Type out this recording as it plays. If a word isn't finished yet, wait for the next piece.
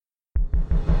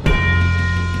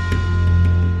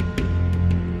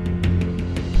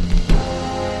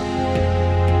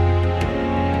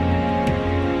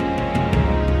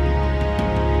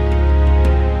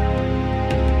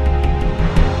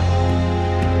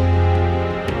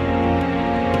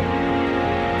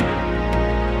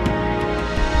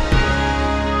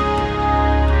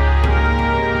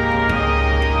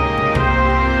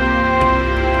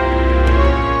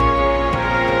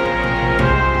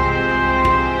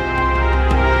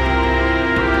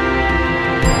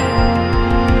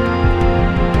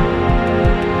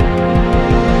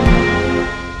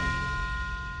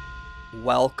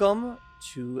Welcome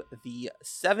to the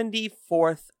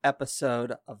 74th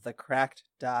episode of the Cracked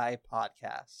Die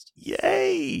podcast.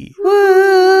 Yay!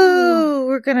 Woo!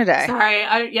 We're gonna die. Sorry,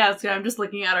 I'm just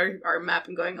looking at our map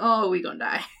and going, oh, we gonna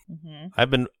die.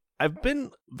 Mm-hmm. I've been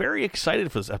very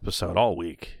excited for this episode all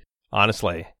week.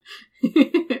 Honestly,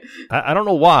 I don't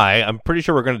know why. I'm pretty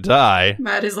sure we're gonna die.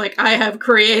 Matt is like, I have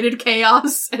created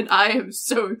chaos, and I am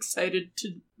so excited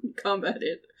to combat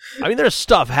it. I mean, there's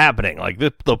stuff happening. Like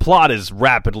the plot is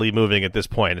rapidly moving at this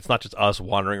point. It's not just us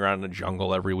wandering around in the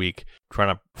jungle every week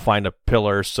trying to find a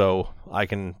pillar so I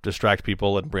can distract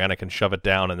people and Brianna can shove it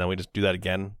down, and then we just do that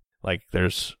again. Like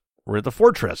we're at the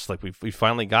fortress. Like we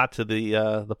finally got to the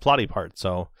plotty part.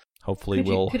 So hopefully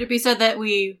Could it be said that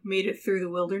we made it through the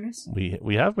wilderness?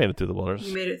 We have made it through the wilderness.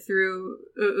 We made it through.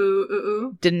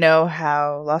 Didn't know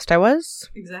how lost I was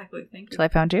Exactly. Thank you. till I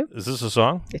found you. Is this a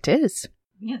song? It is,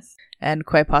 Yes. and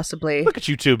quite possibly. Look at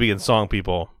you two being song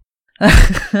people.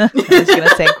 I was gonna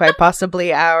say quite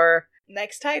possibly our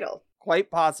next title.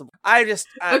 Quite possible. I just,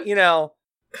 at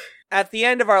the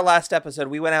end of our last episode,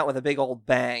 we went out with a big old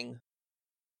bang.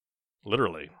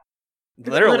 Literally.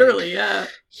 Literally, yeah.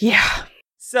 Yeah.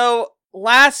 So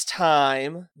last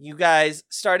time, you guys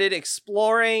started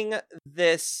exploring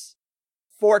this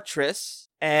fortress,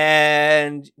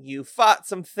 and you fought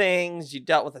some things. You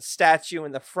dealt with a statue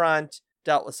in the front,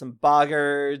 dealt with some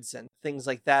boggards and things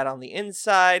like that on the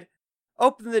inside.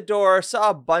 Opened the door, saw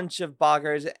a bunch of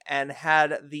boggards, and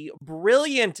had the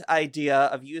brilliant idea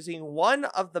of using one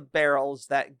of the barrels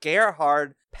that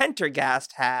Gerhard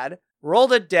Pendergast had,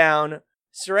 rolled it down.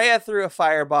 Soraya threw a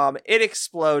firebomb, it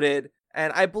exploded,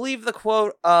 and I believe the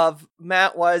quote of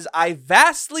Matt was, "I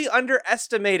vastly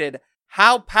underestimated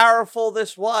how powerful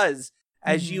this was,"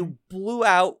 as you blew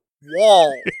out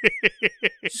walls.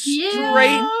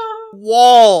 Straight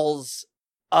walls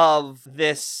of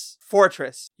this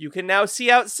fortress. You can now see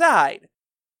outside.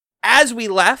 As we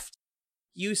left,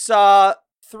 you saw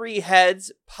three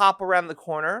heads pop around the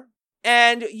corner,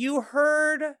 and you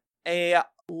heard a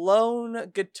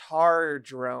lone guitar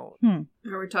drone.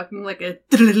 Are we talking like a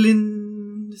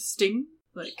sting?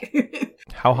 Like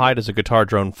How high does a guitar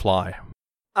drone fly?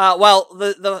 Well,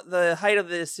 the height of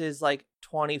this is like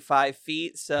 25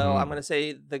 feet, so I'm going to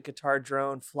say the guitar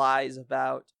drone flies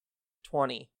about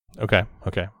 20. Okay.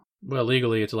 Well,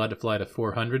 legally, it's allowed to fly to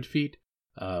 400 feet,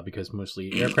 because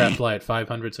mostly aircraft fly at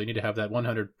 500, so you need to have that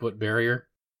 100-foot barrier.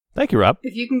 Thank you, Rob.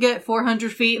 if you can get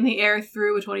 400 feet in the air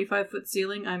through a 25-foot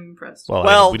ceiling, I'm impressed.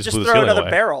 Well, we just blew the throw ceiling another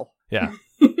away. barrel. Yeah.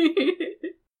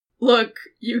 Look,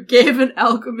 you gave an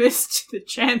alchemist the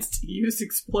chance to use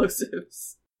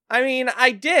explosives. I mean,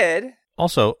 I did.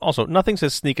 Also, nothing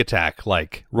says sneak attack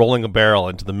like rolling a barrel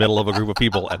into the middle of a group of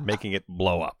people and making it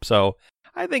blow up. So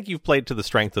I think you've played to the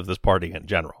strength of this party in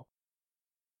general.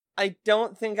 I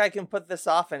don't think I can put this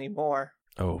off anymore.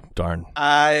 Oh, darn.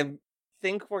 I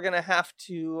think we're going to have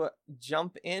to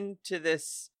jump into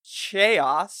this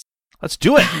chaos. Let's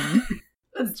do it.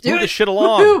 Let's Move do this it. shit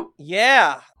along. Woohoo!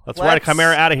 Yeah. Let's ride a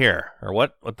chimera out of here. Or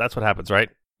what? That's what happens, right?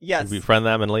 Yes. We befriend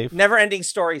them and leave? Never-ending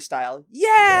story style.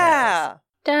 Yeah!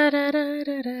 Da, da, da,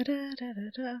 da, da, da, da,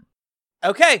 da.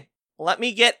 Okay, let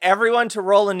me get everyone to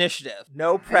roll initiative.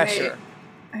 No pressure.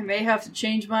 I may have to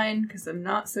change mine because I'm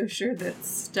not so sure that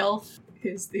stealth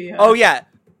is the. Oh yeah,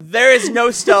 there is no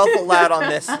stealth allowed on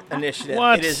this initiative.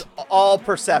 What? It is all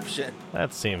perception.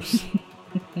 That seems...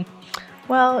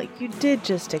 Well, you did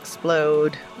just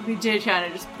explode. We did kind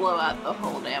of just blow out the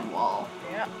whole damn wall.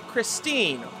 Yeah.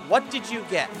 Christine, what did you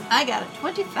get? I got a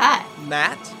 25.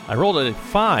 Matt I rolled a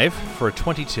 5 for a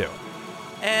 22.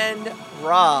 and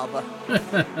Rob.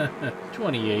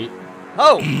 28.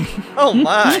 Oh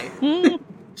my.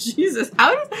 Jesus,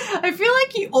 I feel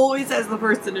like he always has the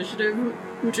first initiative,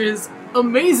 which is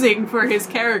amazing for his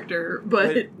character,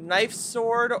 but Would Knife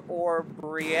Sword or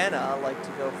Brianna like to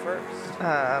go first?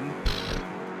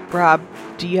 Rob,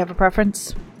 do you have a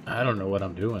preference? I don't know what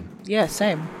I'm doing. Yeah,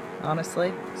 same,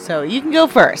 honestly. So you can go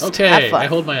first. Have Okay, fun. I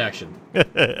hold my action. well,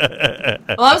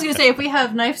 I was gonna say if we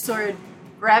have knife sword,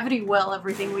 gravity well,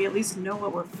 everything, we at least know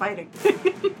what we're fighting.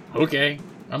 Okay,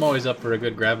 I'm always up for a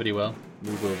good gravity well.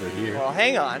 Move over here. Well,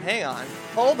 hang on.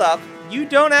 Hold up. You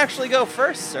don't actually go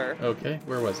first, sir. Okay,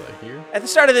 where was I? Here? At the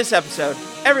start of this episode,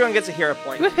 everyone gets a hero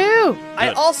point. Woohoo! I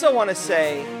Good. also want to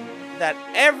say that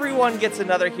everyone gets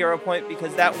another hero point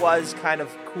because that was kind of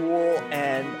cool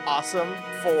and awesome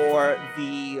for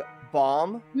the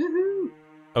bomb. Woohoo!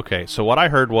 Okay, so what I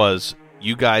heard was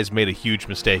you guys made a huge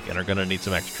mistake and are going to need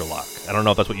some extra luck. I don't know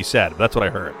if that's what you said, but that's what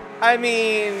I heard. I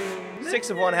mean,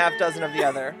 6 of one, half dozen of the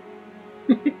other.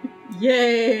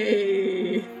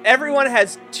 Yay! Everyone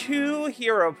has 2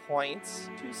 hero points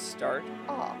to start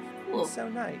off. Cool. So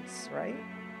nice, right?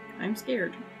 I'm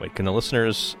scared. Wait, can the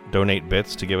listeners donate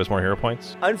bits to give us more hero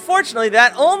points? Unfortunately,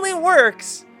 that only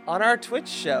works on our Twitch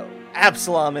show,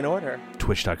 Absalom in Order.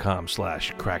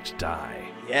 Twitch.com/crackeddie.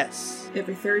 Yes.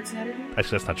 Every third Saturday?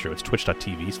 Actually, that's not true. It's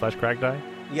twitch.tv/crackeddie.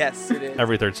 Yes, it is.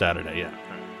 Every third Saturday, yeah.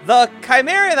 The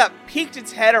chimera that peeked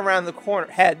its head around the corner,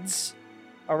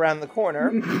 around the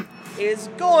corner, is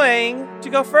going to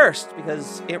go first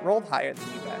because it rolled higher than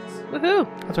you guys. Woohoo!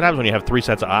 That's what happens when you have 3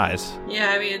 sets of eyes.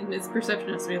 Yeah, I mean, its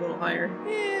perception has to be a little higher.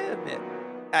 Yeah, a bit.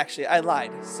 Actually, I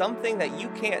lied. Something that you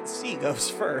can't see goes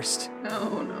first.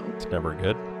 Oh, no. It's never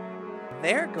good.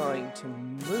 They're going to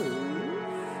move.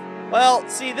 Well,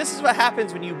 see, this is what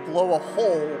happens when you blow a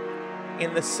hole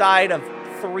in the side of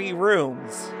 3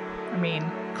 rooms. I mean,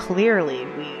 clearly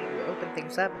we open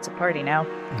things up. It's a party now.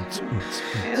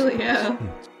 Hell yeah.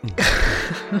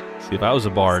 See, if I was a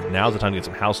bard, now's the time to get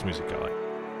some house music going.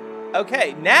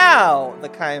 Okay, now the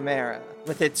chimera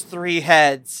with its 3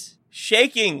 heads,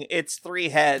 shaking its 3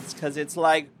 heads because it's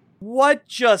like, what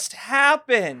just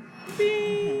happened?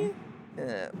 Bing.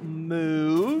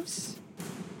 Moves.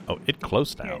 Oh, it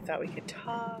closed I now. thought we could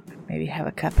talk. Maybe have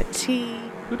a cup of tea.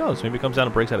 Who knows? Maybe it comes down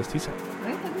and breaks out his tea set.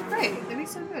 Right? That'd be great. That'd be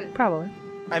so good. Probably.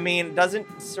 I mean, doesn't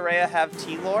Soraya have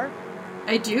T-lore?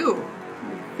 I do.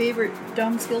 My favorite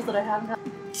dumb skills that I haven't.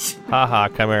 Haha,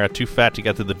 Chimera, too fat to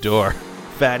get through the door.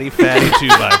 Fatty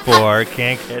 2x4,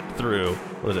 can't get through.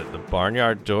 What is it, the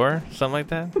barnyard door? Something like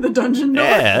that? The dungeon door.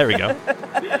 Yeah, there we go.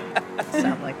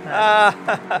 Sound like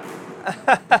that.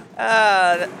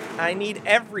 I need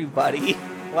everybody.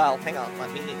 Well, hang on.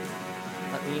 Let me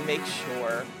make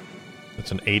sure.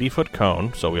 It's an 80-foot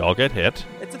cone, so we all get hit.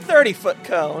 It's a 30-foot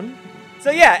cone. So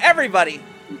yeah, everybody,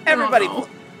 no.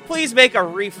 please make a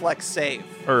reflex save.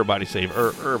 Everybody save,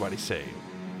 everybody save.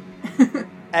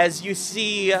 As you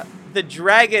see the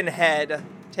dragon head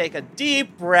take a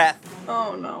deep breath.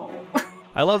 Oh no.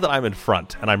 I love that I'm in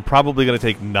front, and I'm probably going to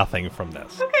take nothing from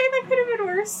this. Okay, that could have been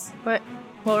worse. But,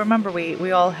 well, remember,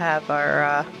 we all have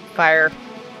our fire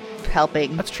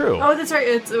helping. That's true. Oh, that's right.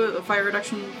 It's a fire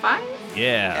reduction 5?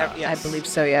 Yeah. Yes. I believe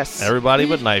so, yes. Everybody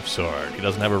but Knife Sword. He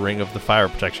doesn't have a ring of the Fire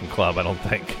Protection Club, I don't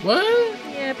think. What?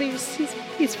 Yeah, but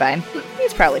he's fine.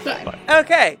 He's probably fine. Fine.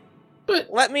 Okay, But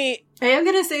let me. I am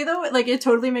gonna say though, like it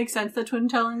totally makes sense that Twin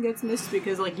Talon gets missed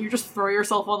because like you just throw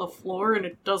yourself on the floor and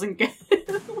it doesn't get.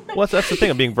 Well, that's the thing.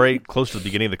 I'm being very close to the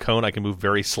beginning of the cone. I can move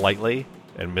very slightly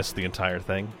and miss the entire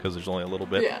thing because there's only a little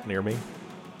bit Yeah. near me.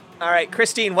 All right,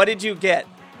 Christine, what did you get?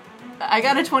 I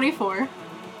got a 24.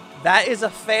 That is a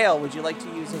fail. Would you like to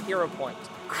use a hero point?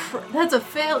 That's a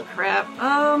fail. Crap.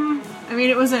 I mean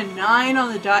it was a 9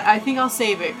 on the die. I think I'll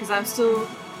save it because I'm still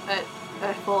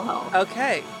at full health.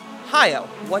 Okay, Hayo,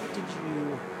 what did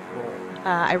you roll?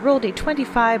 I rolled a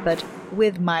 25, but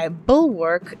with my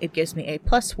bulwark, it gives me a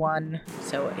 +1,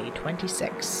 so a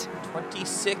 26.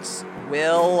 26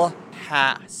 will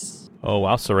pass. Oh,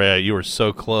 wow, Soraya, you were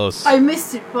so close. I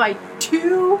missed it by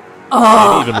 2.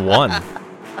 Maybe even 1.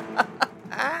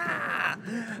 Ah.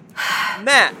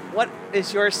 Matt, what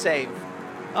is your save?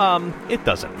 It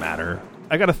doesn't matter.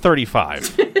 I got a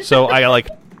 35. So I,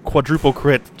 quadruple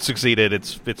crit succeeded.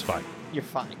 It's fine. You're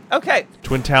fine. Okay.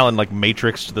 Twin Talon,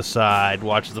 matrix to the side,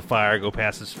 watches the fire go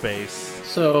past his face.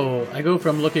 So I go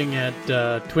from looking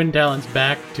at Twin Talon's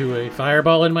back to a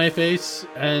fireball in my face,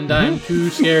 and I'm too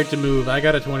scared to move. I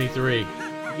got a 23.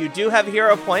 You do have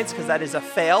hero points because that is a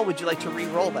fail. Would you like to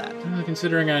re-roll that?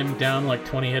 Considering I'm down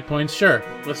 20 hit points, sure.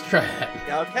 Let's try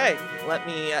that. Okay. Let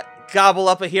me gobble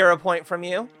up a hero point from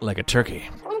you. Like a turkey.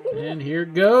 And here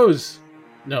goes.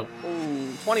 No,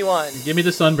 Ooh, 21. give me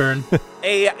the sunburn.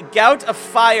 A gout of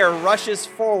fire rushes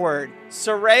forward.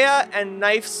 Soraya and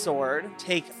Knife Sword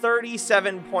take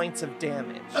 37 points of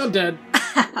damage. I'm dead.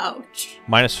 Ouch.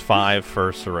 -5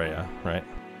 for Soraya, right?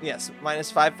 Yes,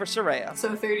 -5 for Soraya.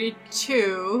 So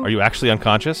 32. Are you actually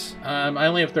unconscious? I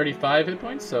only have 35 hit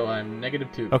points, so I'm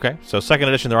 -2. Okay, so second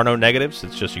edition, there are no negatives.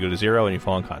 It's just you go to 0 and you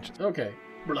fall unconscious. Okay.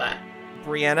 Blah.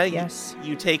 Brianna, Yes.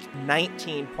 you take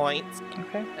 19 points.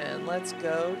 Okay. And let's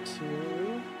go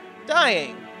to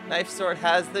dying. Knife Sword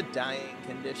has the dying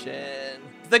condition.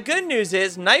 The good news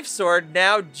is Knife Sword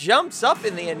now jumps up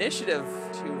in the initiative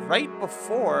to right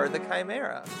before the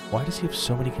Chimera. Why does he have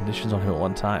so many conditions on him at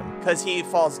one time? Because he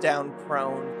falls down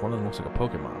prone. One of them looks like a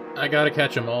Pokemon. I gotta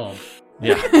catch them all.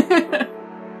 Yeah.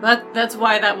 That's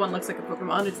why that one looks like a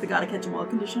Pokemon. It's the gotta catch 'em all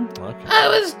condition. Okay. I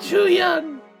was too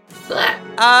young.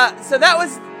 Blah. So that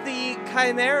was the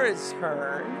Chimera's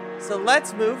turn. So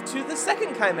let's move to the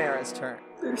second Chimera's turn.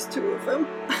 There's 2 of them.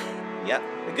 Yep.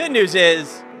 The good news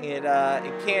is it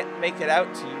can't make it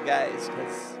out to you guys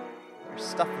because there's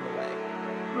stuff in the way.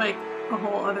 Like a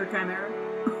whole other Chimera.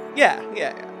 Yeah.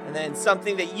 And then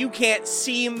something that you can't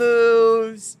see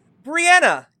moves.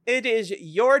 Brianna, it is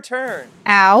your turn.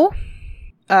 Ow.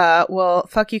 Well,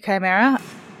 fuck you, Chimera.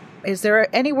 Is there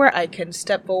anywhere I can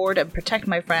step forward and protect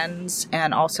my friends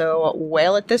and also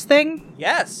wail at this thing?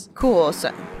 Yes. Cool,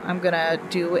 so I'm gonna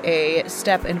do a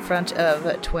step in front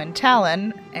of Twin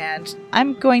Talon, and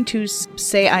I'm going to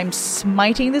say I'm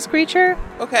smiting this creature.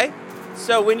 Okay.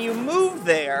 So when you move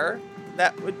there,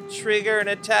 that would trigger an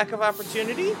attack of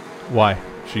opportunity? Why?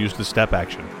 She used the step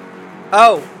action.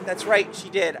 Oh, that's right, she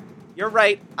did. You're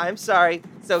right. I'm sorry.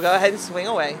 So go ahead and swing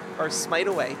away, or smite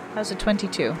away. How's a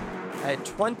 22? A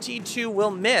 22 will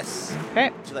miss.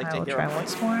 Okay. Would you like I to will hear try a point?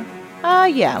 once more.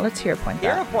 Yeah, let's hear a point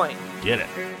Hero that. point. Get it.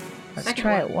 Let's Second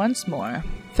try one. it once more.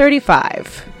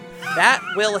 35. That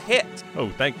will hit. Oh,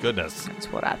 thank goodness.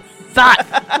 That's what I thought.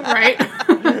 Right?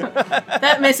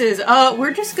 That misses.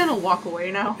 We're just gonna walk away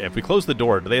now. If we close the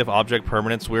door, do they have object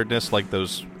permanence weirdness like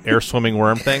those air swimming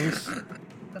worm things?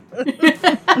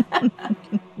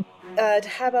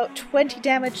 How about 20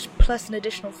 damage plus an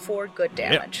additional 4 good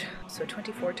damage? So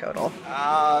 24 total.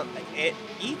 It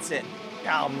eats it.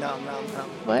 Nom, nom, nom, nom.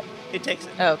 What? It takes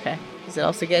it. Oh, okay. Does it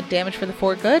also get damage for the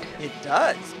 4 good? It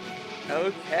does.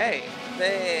 Okay.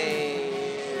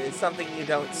 Something you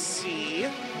don't see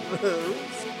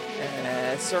moves.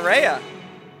 Soraya.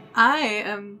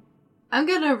 I'm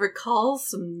gonna recall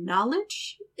some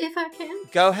knowledge, if I can.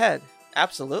 Go ahead.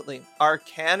 Absolutely.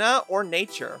 Arcana or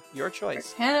nature. Your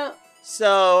choice. Hannah,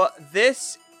 So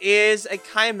this is a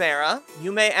chimera.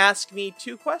 You may ask me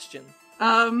 2 questions.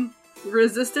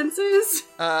 resistances?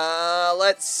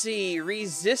 Let's see.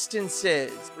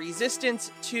 Resistances.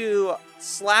 Resistance to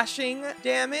slashing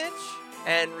damage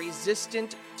and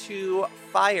resistant to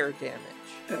fire damage.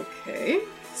 Okay.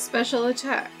 Special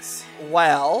attacks.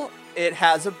 Well, it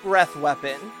has a breath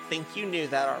weapon. Think you knew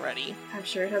that already. I'm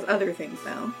sure it has other things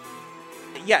now.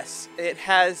 Yes, it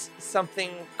has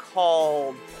something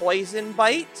called Poison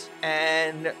Bite,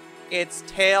 and its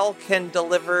tail can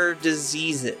deliver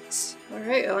diseases.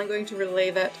 Alright, well, I'm going to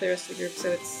relay that to the rest of the group.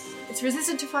 So it's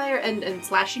resistant to fire and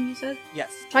slashing, you said?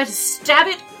 Yes. Try to stab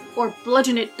it or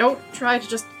bludgeon it. Don't try to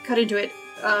just cut into it.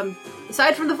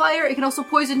 Aside from the fire, it can also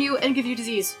poison you and give you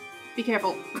disease. Be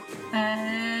careful.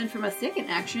 And for my second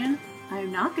action, I'm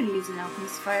not going to use an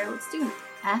alchemist fire. Let's do an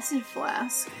acid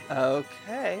flask.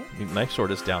 Okay. The knife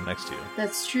sword is down next to you.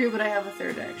 That's true, but I have a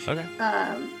third action. Okay.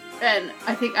 And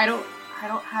I think I don't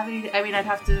have any. I mean, I'd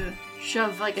have to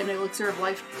shove like an elixir of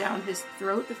life down his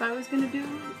throat if I was going to do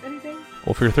anything.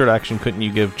 Well, for your third action, couldn't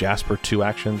you give Jasper 2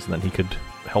 actions and then he could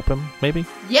help him, maybe?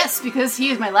 Yes, because he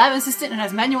is my lab assistant and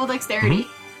has manual dexterity.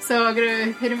 So I'm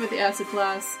gonna hit him with the acid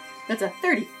flask. That's a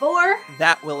 34.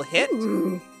 That will hit.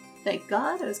 Ooh. Thank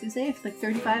God. I was gonna say, if like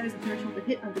 35 is the threshold to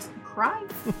hit, I'm just crying.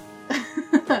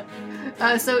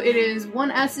 So it is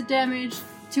 1 acid damage,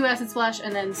 2 acid splash,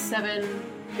 and then 7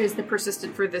 is the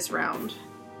persistent for this round.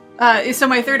 So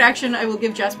my third action, I will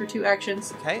give Jasper 2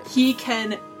 actions. Okay. He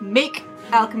can make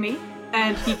alchemy,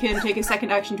 and he can take a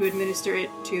second action to administer it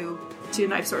to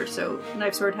Knife Sword. So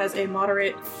Knife Sword has a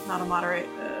moderate, not a moderate,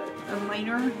 a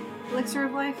minor elixir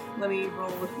of life. Let me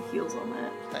roll with the heals on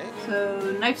that. Okay.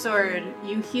 So Knife Sword,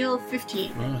 you heal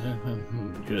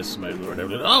 15. Yes, my lord.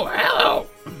 Oh, hello!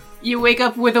 You wake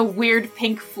up with a weird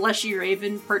pink fleshy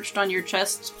raven perched on your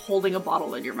chest, holding a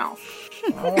bottle in your mouth.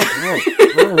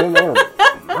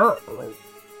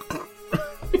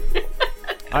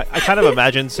 I kind of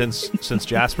imagine since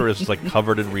Jasper is like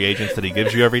covered in reagents that he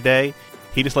gives you every day,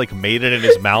 he just like made it in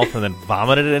his mouth and then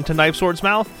vomited it into Knife Sword's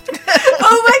mouth.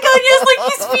 Oh my god, yes, like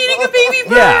he's feeding a baby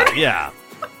bird! Yeah.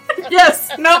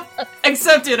 Yes, nope,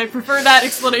 accepted. I prefer that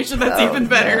explanation, that's even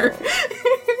better.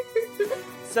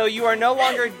 So you are no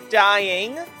longer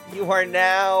dying. You are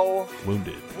now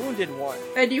Wounded. wounded 1.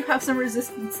 And you have some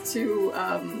resistance to,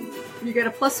 you get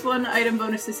a +1 item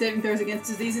bonus to saving throws against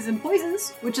diseases and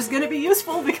poisons, which is going to be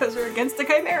useful because we're against a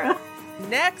chimera.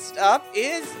 Next up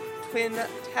is Twin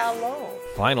Talon.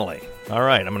 Finally. All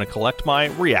right, I'm going to collect my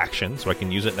reaction so I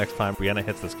can use it next time Brianna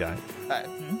hits this guy. Okay.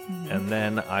 And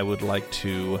then I would like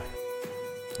to...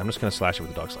 I'm just going to slash it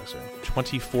with the dog slicer.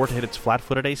 24 to hit its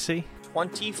flat-footed AC.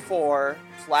 24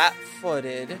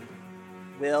 flat-footed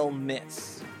will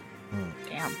miss.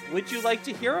 Damn. Would you like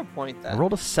to hero point I that?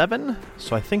 rolled a 7,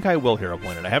 so I think I will hero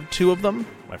point it. I have 2 of them.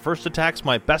 My first attack's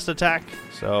my best attack,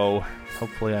 so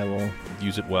hopefully I will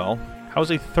use it well.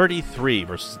 How's a 33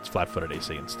 versus its flat-footed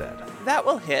AC instead? That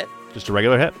will hit. Just a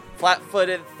regular hit?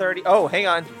 Flat-footed 30. Oh, hang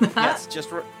on. Yes, just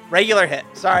regular hit.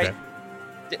 Sorry. Okay.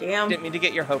 Damn. Didn't mean to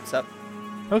get your hopes up.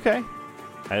 Okay.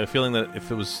 I have a feeling that if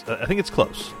it was... I think it's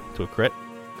close to a crit,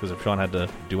 because if Sean had to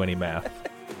do any math.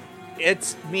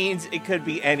 It means it could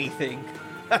be anything.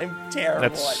 I'm terrible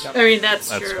That's- at I numbers. mean, that's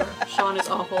That's true. Sean is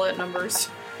awful at numbers.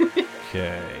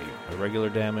 Okay. The regular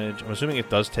damage. I'm assuming it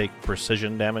does take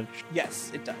precision damage.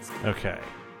 Yes, it does. Okay.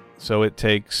 So it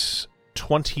takes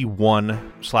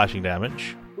 21 slashing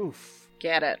damage. Oof.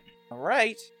 Get it. All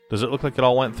right. Does it look like it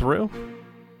all went through?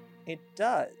 It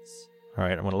does. All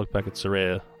right, I'm going to look back at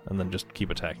Soraya and then just keep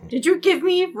attacking. Did you give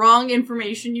me wrong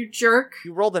information, you jerk?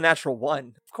 You rolled a natural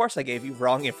 1. Of course I gave you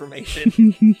wrong information.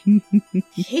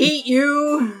 Hate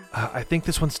you. I think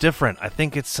this one's different. I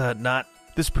think it's not...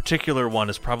 This particular one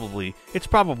is probably... It's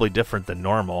probably different than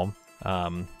normal.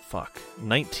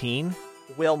 19?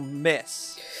 Will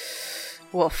miss.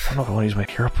 Woof. I don't know if I want to use my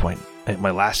hero point.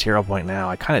 My last hero point now.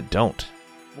 I kind of don't.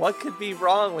 What could be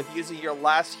wrong with using your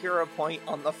last hero point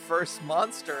on the first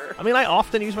monster? I mean, I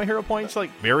often use my hero points, like,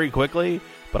 very quickly,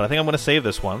 but I think I'm going to save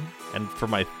this one. And for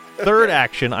my third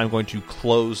action, I'm going to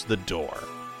close the door.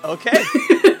 Okay.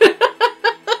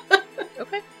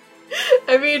 Okay.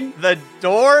 I mean, The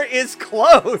door is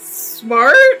closed.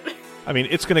 smart? I mean,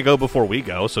 it's going to go before we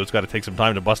go, so it's got to take some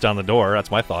time to bust down the door.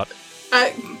 That's my thought.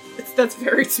 That's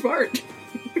very smart.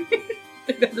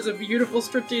 That is a beautiful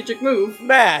strategic move.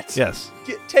 Matt, Yes.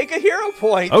 take a hero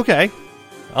point. Okay.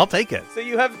 I'll take it. So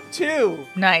you have 2.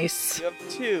 Nice. You have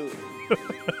 2.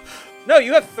 No,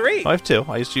 you have 3. I have 2.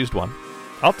 I just used 1.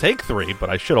 I'll take 3, but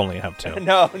I should only have 2.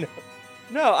 No,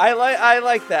 I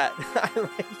like that. I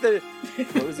like the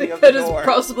closing of That the is door.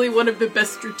 possibly one of the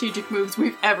best strategic moves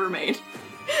we've ever made.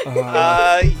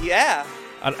 Yeah.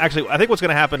 Actually, I think what's going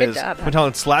to happen Good is job.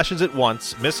 Quintalon slashes it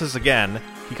once, misses again.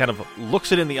 He kind of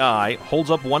looks it in the eye,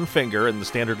 holds up one finger in the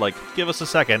standard, like, give us a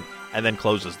second, and then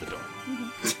closes the door.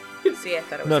 See, I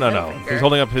thought it was No. a middle finger. He's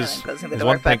holding up his, Closing the his door,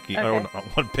 one but- pinky. okay. Oh, not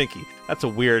one pinky. That's a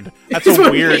weird. That's It's a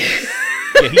one weird. pinky.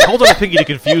 Yeah, he holds up a pinky to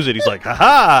confuse it. He's like,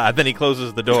 "Ha!" And then he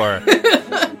closes the door.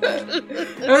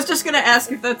 I was just gonna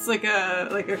ask if that's like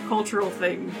a cultural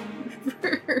thing.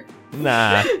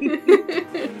 Nah.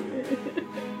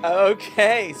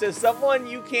 Okay, so someone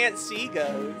you can't see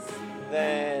goes.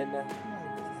 Then.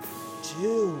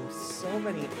 Dude, so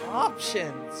many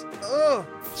options. Ugh.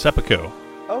 Seppuku.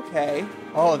 Okay.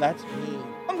 Oh, that's mean.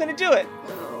 I'm gonna do it.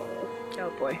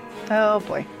 Oh boy. Oh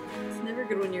boy. It's never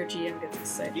good when your GM gets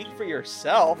excited. Speak for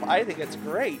yourself. I think it's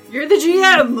great. You're the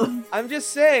GM! I'm just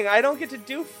saying, I don't get to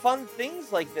do fun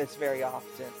things like this very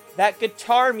often. That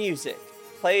guitar music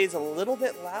plays a little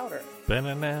bit louder.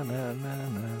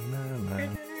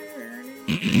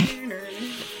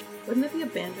 Wouldn't that be a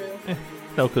banjo?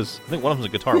 No, because I think one of them's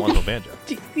a guitar, one's a banjo.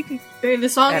 I mean, the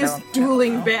song I is don't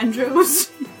Dueling know.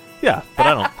 Banjos. Yeah, but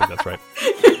I don't think that's right.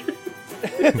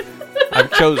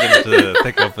 I've chosen to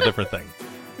think of a different thing.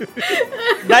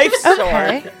 Knife sword.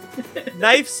 Okay.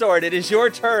 Knife sword, it is your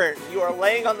turn. You are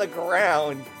laying on the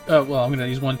ground. Well, I'm gonna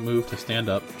use one move to stand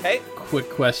up. Okay? Quick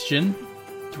question: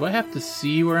 do I have to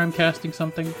see where I'm casting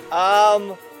something?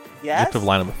 You Yes? have to have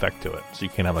line of effect to it, so you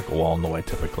can't have like a wall in the way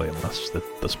typically, unless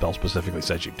the spell specifically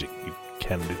says you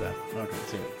can do that. Okay,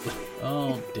 see it.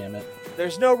 Oh, damn it!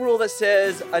 There's no rule that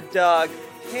says a dog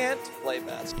can't play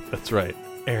best. That's right.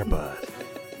 Airbud.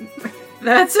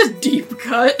 That's a deep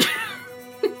cut.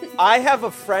 I have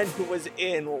a friend who was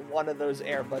in one of those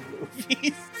Air Bud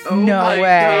movies. Oh No my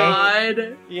way.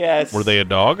 God. Yes. Were they a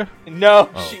dog? No,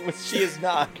 Oh. she is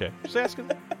not. Okay. Just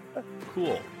asking.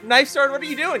 Cool. Knife sword, what are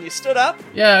you doing? You stood up?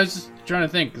 Yeah, I was just trying to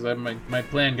think because my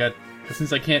plan got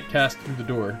since I can't cast through the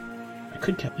door. I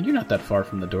could cast. You're not that far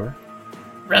from the door.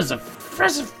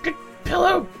 Reserve, good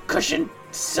pillow, cushion,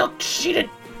 silk sheeted.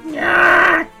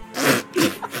 Yeah.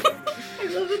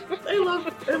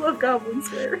 I love goblin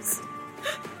swears.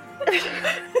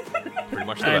 Pretty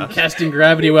much the I'm best. casting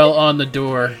gravity well on the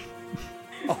door.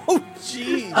 Oh,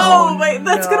 jeez. Oh, wait,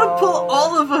 that's gonna pull no.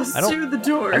 all of us I don't- to the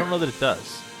door. I don't know that it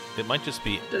does. It might just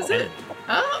be. Does it? enemy.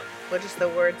 Oh. What does the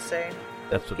word say?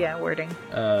 That's what. Yeah, wording.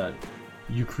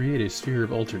 You create a sphere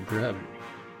of altered gravity.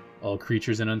 All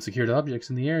creatures and unsecured objects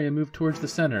in the area move towards the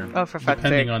center, Oh, for fuck's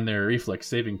depending sake. on their reflex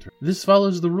saving throw. This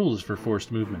follows the rules for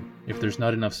forced movement. If there's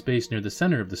not enough space near the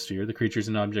center of the sphere, the creatures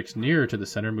and objects nearer to the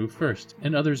center move first,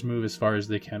 and others move as far as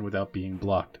they can without being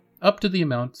blocked, up to the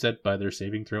amount set by their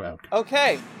saving throw outcome.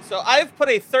 Okay, so I've put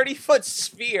a 30-foot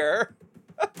sphere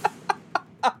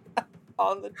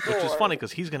on the door. Which is funny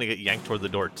because he's gonna get yanked toward the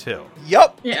door too.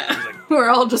 Yup. Yeah. We're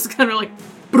all just kind of like.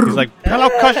 He's like pillow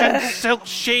cushion, silk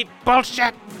sheet,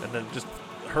 bullshit, and then just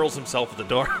hurls himself at the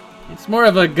door. It's more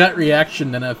of a gut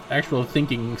reaction than an actual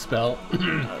thinking spell.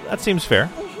 That seems fair.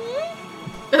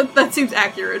 That seems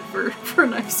accurate for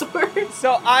Knife Sword.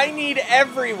 So I need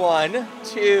everyone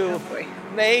to Oh boy.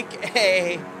 Make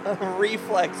a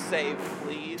reflex save,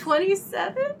 please.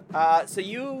 27? So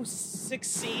you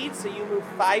succeed, so you move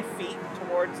 5 feet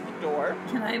towards the door.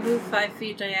 Can I move 5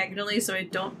 feet diagonally so I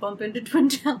don't bump into Twin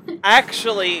Talon?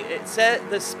 Actually, it said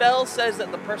the spell says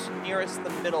that the person nearest the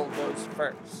middle goes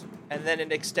first, and then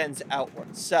it extends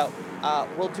outward. So,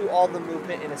 we'll do all the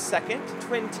movement in a second.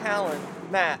 Twin Talon,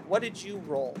 Matt, what did you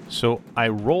roll? So I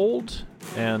rolled,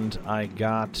 and I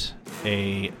got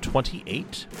a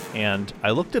 28, and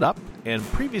I looked it up, and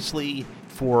previously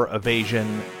for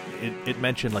evasion, it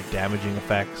mentioned like damaging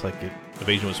effects, like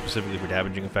evasion was specifically for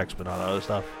damaging effects, but not other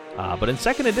stuff. But in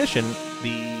second edition,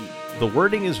 the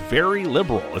wording is very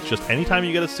liberal. It's just anytime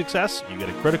you get a success, you get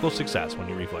a critical success when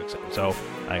you reflex it. So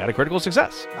I got a critical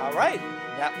success. All right,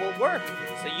 that will work.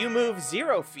 So you move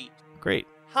 0 feet. Great.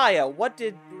 Haya, what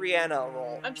did Brianna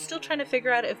roll? I'm still trying to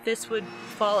figure out if this would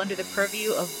fall under the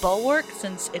purview of Bulwark,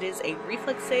 since it is a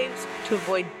reflex saves to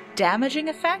avoid damaging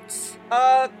effects.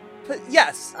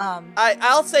 Yes. Um,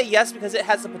 I'll say yes because it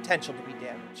has the potential to be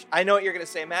damaged. I know what you're going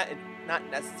to say, Matt. It's not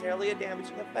necessarily a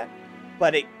damaging effect,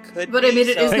 but it could But be. I mean,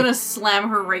 it is so- gonna slam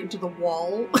her right into the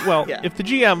wall. Well, Yeah. if the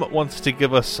GM wants to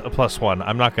give us a +1,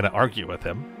 I'm not going to argue with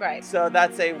him. right. So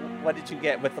that's a, what did you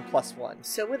get with the +1?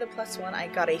 So with a +1, I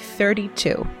got a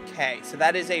 32. Okay, so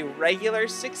that is a regular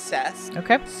success.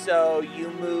 Okay. So you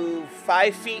move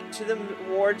 5 feet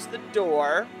towards the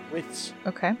door, which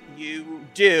Okay. you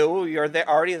do. You're there,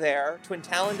 already there. Twin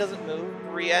Talon doesn't move.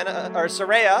 Brianna, or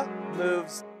Soraya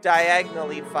moves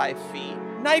diagonally 5 feet.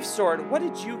 Knife Sword, what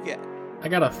did you get? I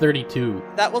got a 32.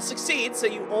 That will succeed, so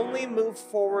you only move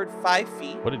forward 5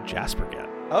 feet. What did Jasper get?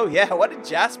 Oh yeah, what did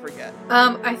Jasper get?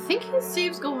 I think his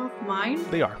saves go off mine.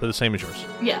 They are. They're the same as yours.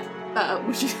 Yeah.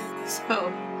 Which is,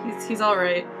 so he's all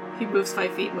right. He moves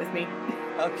 5 feet with me.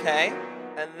 Okay,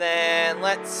 and then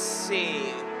let's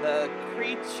see. The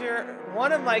creature,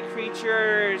 one of my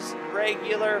creatures,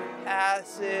 regular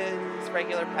passes,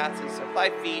 so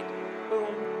 5 feet. Boom.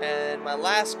 And my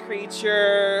last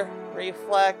creature,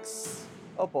 reflex.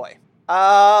 Oh boy.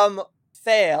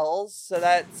 Fails, so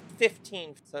that's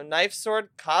 15. So Knife Sword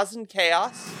causing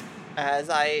chaos, as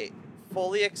I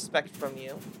fully expect from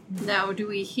you. Now, do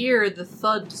we hear the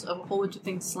thuds of a whole bunch of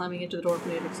things slamming into the door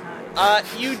from the other side?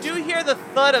 You do hear the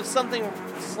thud of something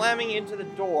slamming into the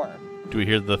door. Do we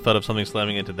hear the thud of something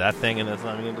slamming into that thing and then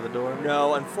slamming into the door?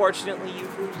 No, unfortunately you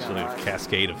do So not. there's a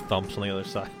cascade of thumps on the other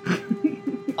side.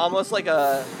 Almost like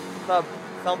a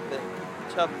thumping,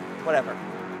 whatever.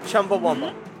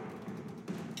 Chumbawamba.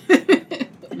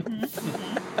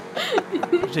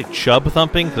 Did you say chub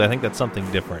thumping? Because I think that's something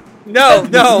different. No.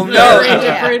 Very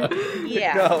Yeah. different.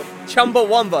 Yeah. No,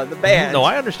 Chumbawamba, the band. No,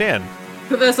 I understand.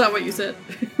 But that's not what you said.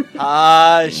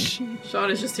 Hush. Sean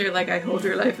is just here like, I hold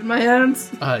your life in my hands.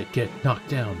 I get knocked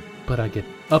down, but I get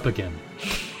up again.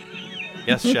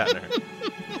 Yes, Shatner.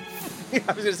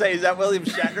 I was gonna say, is that William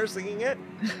Shatner singing it?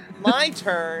 My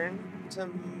turn to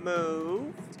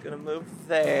move. It's gonna move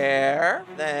there.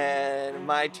 Then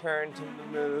my turn to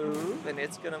move, and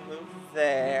it's gonna move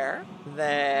there.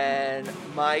 Then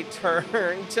my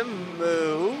turn to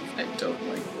move. I don't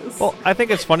like this. Well, I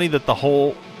think it's funny that the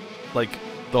whole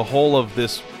of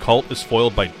this cult is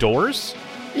foiled by doors.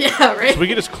 Yeah, right? So we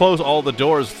could just close all the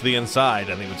doors to the inside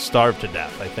and they would starve to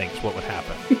death, I think is what would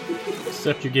happen.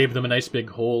 Except you gave them a nice big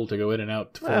hole to go in and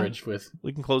out to forage with.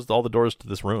 We can close all the doors to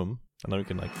this room and then we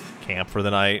can like camp for the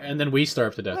night. And then we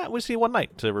starve to death. We see one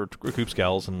night to recoup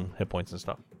scales and hit points and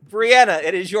stuff. Brianna,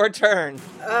 it is your turn.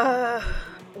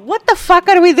 What the fuck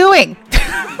are we doing?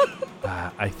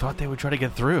 I thought they would try to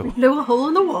get through. Blew a hole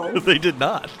in the wall. They did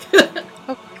not.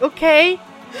 Okay.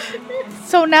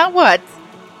 So now what?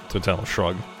 To tell a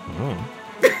shrug.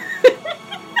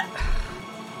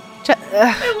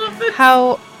 I love this.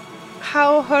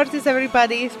 How hurt is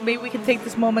everybody? Maybe we can take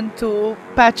this moment to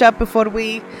patch up before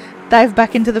we dive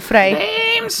back into the fray.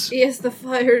 Flames! Yes, the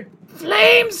fire.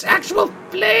 Flames! Actual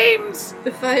flames!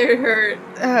 The fire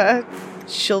hurt.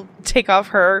 She'll take off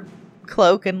her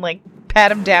cloak and like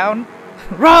pat him down.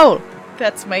 Roll.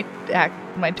 That's my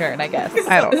turn, I guess.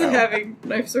 I don't know. Having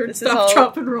Knife Sword This is stop, all-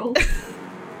 drop, and roll.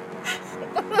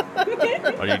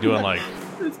 Are you doing like,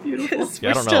 That's beautiful. Yeah, I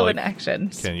We're don't know, still like, in action.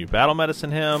 can you battle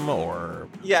medicine him or...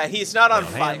 Yeah, he's not on Lay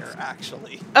on fire, hands.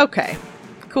 actually. Okay.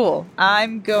 Cool.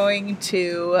 I'm going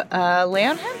to lay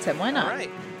on hands him. Why All not? right.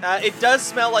 It does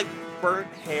smell like burnt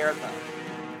hair,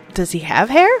 though. Does he have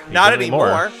hair? Not doesn't anymore.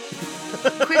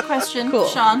 anymore. Quick question, Cool.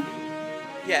 Sean.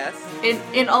 Yes.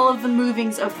 In all of the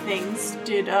movings of things,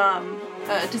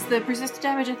 does the persistent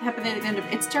damage happen at the end of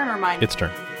its turn or mine? Its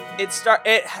turn.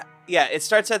 Yeah, it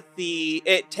starts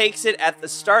it takes it at the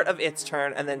start of its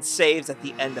turn and then saves at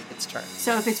the end of its turn.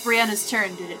 So if it's Brianna's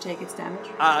turn, did it take its damage?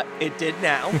 It did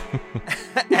now.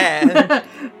 And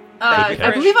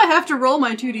I believe I have to roll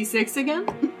my 2d6 again.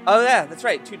 oh yeah, that's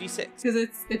right, 2d6. Because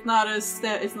it's not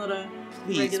a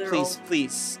regular roll.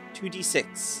 Please,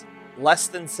 2d6. Less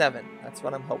than 7. That's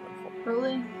what I'm hoping for.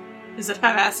 Rolling. Does it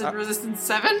have acid resistance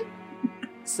 7?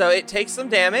 So it takes some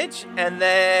damage, and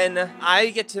then I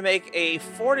get to make a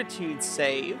fortitude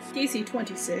save. DC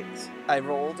 26. I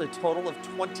rolled a total of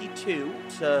 22,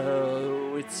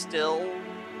 so it's still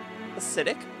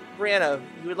acidic. Brianna,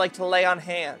 you would like to lay on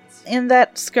hands. In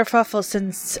that skerfuffle,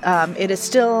 since it's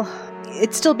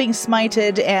still being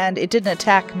smited and it didn't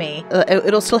attack me,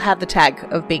 it'll still have the tag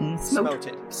of being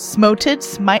Smoted.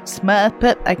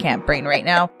 But I can't brain right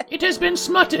now. It has been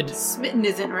smutted. Smitten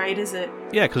isn't right, is it?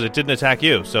 Yeah, because it didn't attack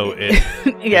you, so it,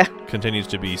 Yeah. it continues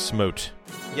to be smote.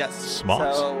 Yes.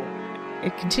 Smart. So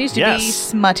It continues to Yes. be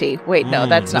smutty. Wait, no,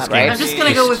 that's this not game right. I'm just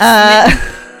gonna go with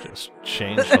Just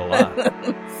changed a lot.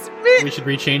 We should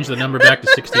rechange the number back to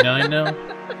 69 now.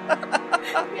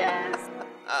 Yes.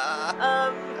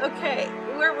 Okay,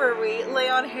 where were we? Lay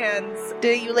on hands. Do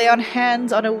you lay on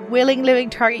hands on a willing living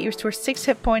target? You restore 6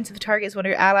 hit points if the target is one of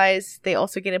your allies. They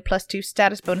also get a +2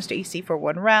 status bonus to AC for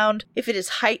 1 round. If it is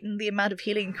heightened, the amount of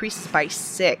healing increases by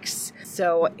 6.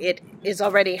 So it is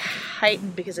already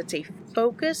heightened because it's a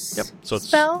focus So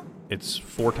spell. it's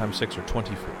 4 times 6 or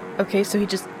 24. Okay, so he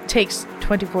just takes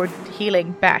 24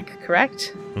 healing back,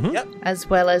 correct? Mhm. Yep. As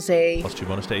well as a +2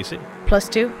 bonus to AC.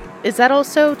 +2. Does that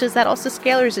also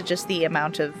scale, or is it just the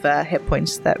amount of hit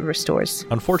points that restores?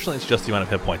 Unfortunately, it's just the amount of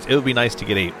hit points. It would be nice to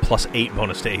get a +8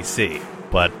 bonus to AC,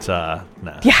 but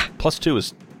nah. Yeah. +2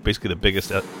 is basically the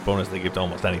biggest bonus they give to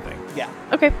almost anything. yeah,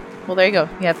 Okay, well there you go.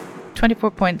 You have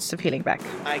 24 points of healing back.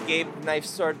 I gave Knife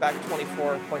Sword back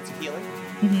 24 points of healing.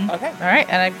 Mhm. Okay. All right,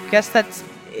 and I guess that's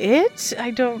it. I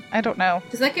don't know.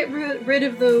 Does that get rid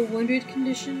of the wounded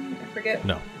condition? I forget.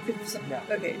 No. No.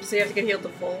 Okay, so you have to get healed to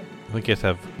full. I think you have to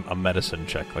have a medicine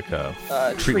check, like a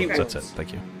treatment. treatment. That's it.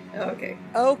 Thank you. Oh, okay.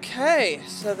 Okay,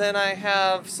 so then I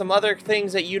have some other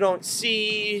things that you don't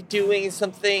see, doing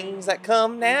some things that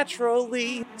come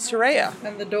naturally. Soraya.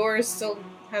 And the door still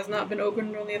has not been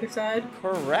opened on the other side.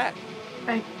 Correct.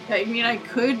 I mean, I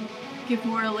could give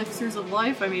more elixirs of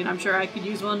life. I mean, I'm sure I could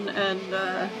use one, and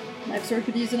Knife Sword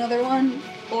could use another one.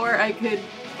 Or I could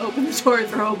open the door,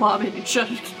 throw a bomb in, and shut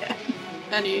it again.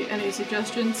 Any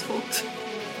suggestions, folks?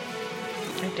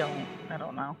 I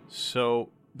don't know. So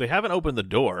they haven't opened the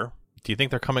door. Do you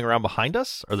think they're coming around behind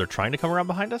us? Or they're trying to come around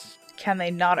behind us? Can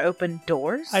they not open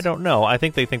doors? I don't know. I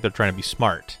think they think they're trying to be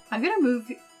smart. I'm gonna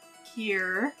move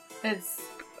here. It's...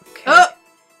 Okay. Oh!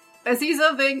 I see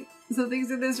something.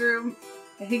 Something's in this room.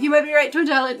 I think you might be right, Twin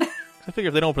Talent. I figure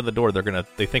if they don't open the door,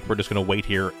 they think we're just gonna wait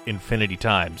here infinity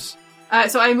times.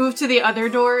 So I moved to the other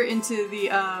door into the,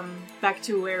 back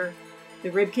to where the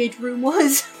ribcage room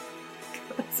was.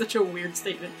 That's such a weird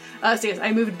statement. So yes,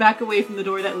 I moved back away from the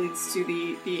door that leads to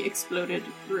the exploded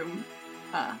room,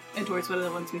 and towards one of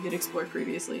the ones we had explored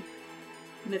previously.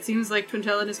 And it seems like Twin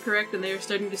Talent is correct, and they are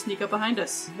starting to sneak up behind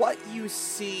us. What you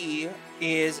see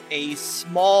is a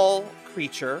small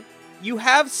creature. You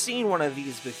have seen one of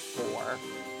these before.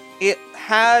 It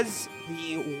has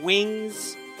the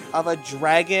wings of a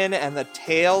dragon and the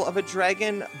tail of a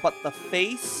dragon, but the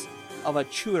face of a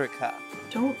churika.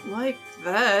 Don't like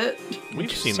that.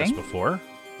 We've seen this Interesting. before.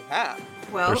 You have.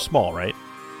 Well, They're small, right?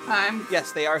 I'm...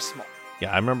 Yes, they are small.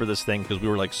 Yeah, I remember this thing because we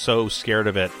were like so scared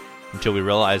of it until we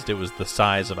realized it was the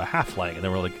size of a halfling, and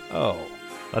then we're like, oh,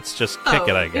 let's just kick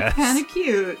it, I guess. It's kind of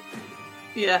cute.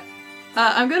 Yeah.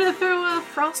 I'm gonna throw a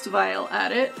Frost Vial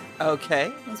at it.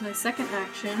 Okay. That's my second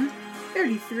action.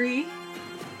 33.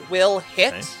 Will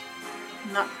hit, Nice.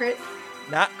 Not crit.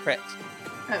 not crit.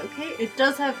 Okay, it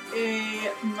does have a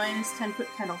minus 10-foot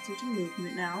penalty to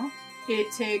movement now.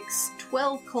 It takes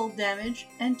 12 cold damage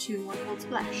and 2 more cold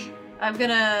splash. I'm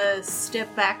gonna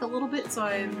step back a little bit so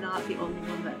I'm not the only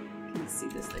one that can see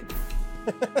this thing.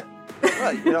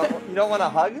 Well, you don't want a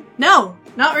hug? No,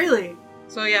 not really.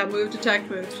 So yeah, moved, attack,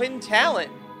 moved. Twin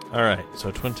Talent. All right,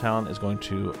 so Twin Talon is going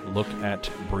to look at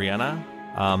Brianna.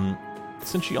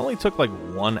 Since she only took like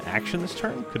one action this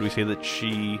turn, could we say that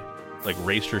she like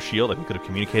raised her shield? Like we could have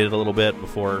communicated a little bit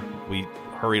before we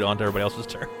hurried on to everybody else's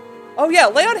turn. Oh yeah,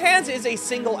 lay on hands is a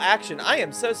single action. I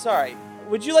am so sorry.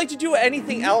 Would you like to do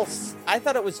anything else? I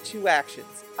thought it was 2 actions.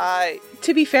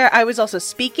 To be fair, I was also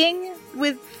speaking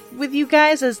with you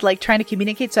guys as like trying to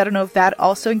communicate, so I don't know if that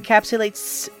also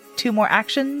encapsulates 2 more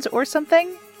actions or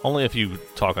something. Only if you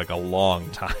talk like a long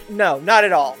time. No, not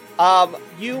at all.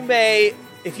 You may,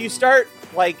 if you start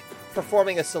like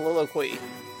performing a soliloquy.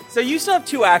 So you still have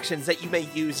 2 actions that you may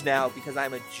use now because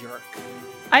I'm a jerk.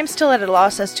 I'm still at a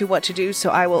loss as to what to do, so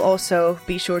I will also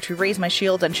be sure to raise my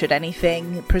shield, and should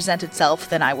anything present itself,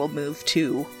 then I will move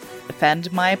to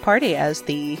defend my party as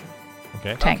the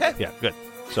Okay. tank. Okay. Yeah, good.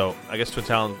 So I guess Twin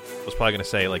Talon was probably going to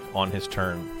say, like, on his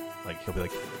turn, like, he'll be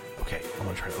like, okay, I'm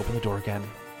going to try to open the door again.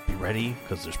 Be ready,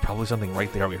 because there's probably something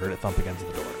right there. We heard it thump against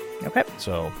the door. Okay.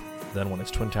 So then when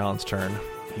it's Twin Talon's turn,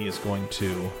 he is going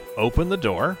to open the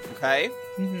door. Okay?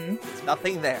 Mm-hmm. There's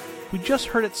nothing there. We just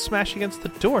heard it smash against the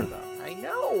door, though. I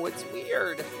know, it's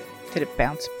weird. Did it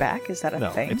bounce back? Is that a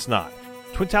No, thing? it's not.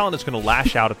 Twin Talon is going to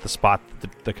lash out at the spot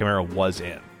that the Chimera was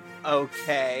in.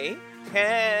 Okay.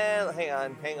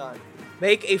 Hang on.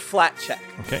 Make a flat check.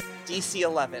 Okay. DC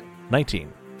 11.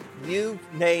 19. You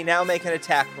may now make an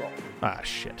attack roll. Ah,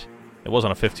 shit. It was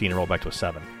on a 15 and rolled back to a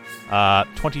 7.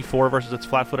 24 versus its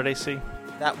flat-footed AC.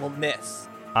 That will miss.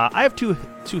 I have two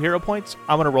hero points.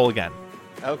 I'm going to roll again.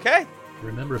 Okay.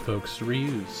 Remember, folks,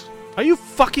 reuse. Are you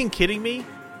fucking kidding me?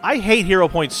 I hate hero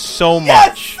points so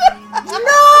much. Would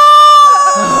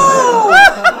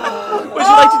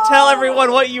you like to tell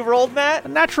everyone what you rolled, Matt? A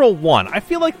natural 1. I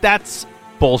feel like that's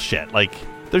bullshit. Like,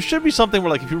 there should be something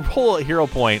where, like, if you roll a hero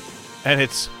point and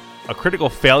it's a critical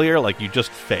failure, like, you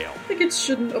just fail. I think it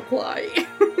shouldn't apply.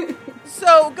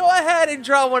 So go ahead and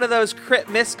draw one of those crit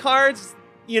miss cards.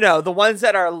 You know, the ones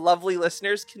that our lovely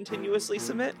listeners continuously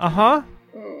submit. Uh-huh.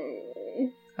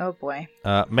 Oh boy.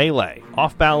 Melee.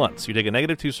 Off balance. You take a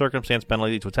 -2 circumstance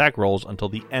penalty to attack rolls until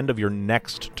the end of your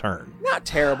next turn. Not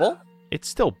terrible. It's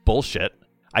still bullshit.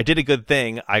 I did a good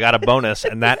thing. I got a bonus,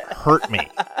 and that hurt me.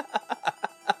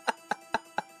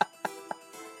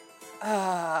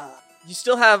 You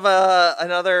still have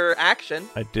another action.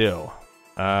 I do.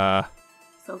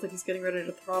 Sounds like he's getting ready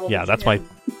to throttle. Yeah, the that's my... gym.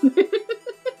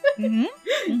 Mm-hmm.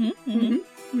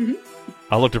 Mm-hmm.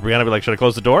 I'll look to Brianna and be like, should I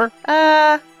close the door?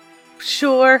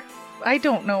 Sure. I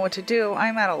don't know what to do.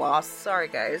 I'm at a loss. Sorry,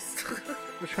 guys. I'm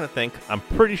just trying to think. I'm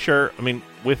pretty sure, I mean,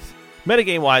 with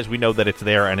metagame-wise, we know that it's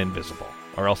there and invisible.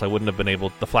 Or else I wouldn't have been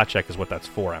able... The flat check is what that's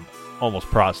for. I'm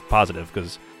almost positive,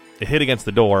 because it hit against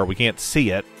the door. We can't see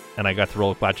it. And I got to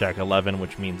roll a flat check 11,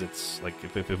 which means it's like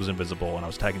if it was invisible and I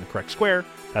was tagging the correct square,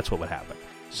 that's what would happen.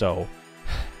 So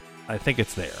I think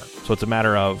it's there. So it's a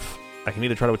matter of I can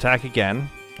either try to attack again,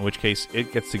 in which case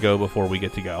it gets to go before we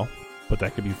get to go, but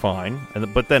that could be fine.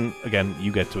 But then again,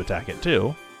 you get to attack it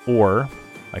too, or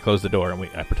I close the door and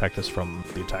I protect us from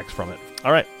the attacks from it.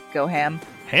 All right, Go ham.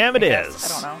 ham it I guess. is.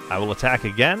 I don't know. I will attack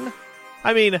again.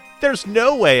 I mean, there's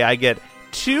no way I get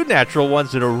 2 natural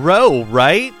ones in a row,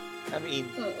 right? I mean,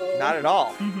 Uh-oh. not at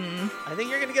all. Mm-hmm. I think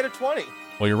you're going to get a 20.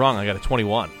 Well, you're wrong. I got a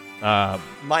 21.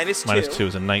 Minus 2. Minus 2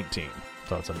 is a 19,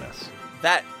 so it's a miss.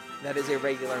 That is a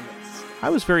regular miss. I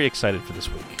was very excited for this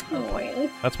week. Oh.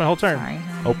 That's my whole turn. Sorry.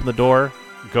 Open the door,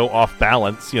 go off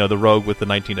balance. You know, the rogue with the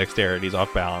 19 dexterity is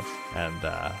off balance. And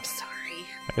Sorry.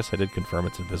 I guess I did confirm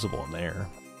it's invisible in there.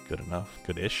 Good enough.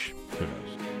 Good-ish. Who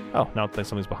knows? Oh, now it's like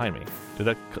something's behind me.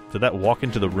 Did that walk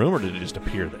into the room, or did it just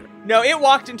appear there? No, it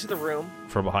walked into the room.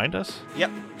 From behind us? Yep,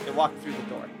 it walked through the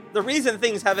door. The reason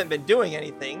things haven't been doing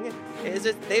anything is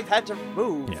that they've had to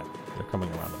move. Yeah, they're coming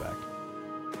around the back.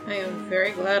 I am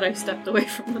very glad I stepped away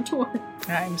from the door.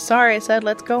 I'm sorry I said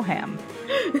let's go ham.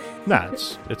 Nah,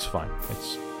 it's fine.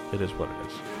 It is what it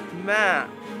is. Matt,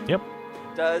 Yep.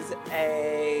 does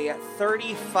a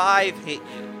 35 hit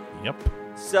you? Yep.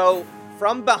 So,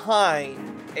 from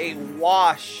behind, a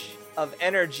wash of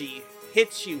energy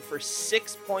hits you for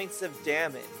 6 points of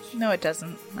damage. No, it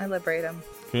doesn't. I liberate him.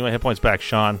 Give me my hit points back,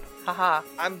 Sean. Haha.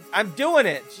 I'm doing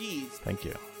it. Jeez. Thank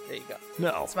you. There you go.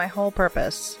 No. That's my whole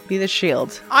purpose. Be the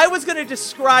shield. I was going to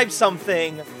describe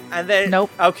something and then... Nope.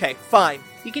 Okay, fine.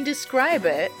 You can describe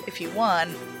it if you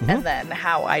want, and then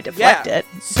how I deflect Yeah. it.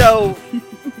 So,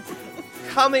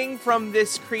 coming from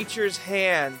this creature's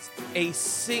hands, a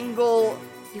single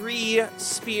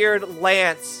 3-speared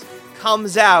lance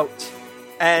comes out,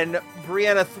 and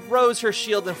Brianna throws her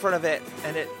shield in front of it,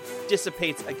 and it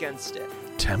dissipates against it.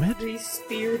 Timid?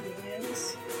 3-speared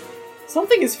hands.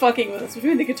 Something is fucking with us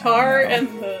between the guitar and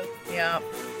the... Yep.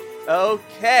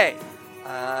 Okay.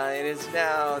 It is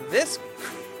now this...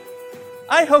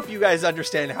 I hope you guys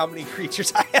understand how many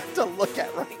creatures I have to look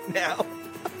at right now.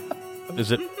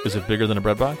 Is it bigger than a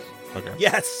bread box? Okay.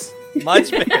 Yes,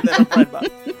 much bigger than a bread box.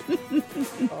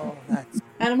 Oh, that's...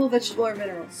 Animal, vegetable, or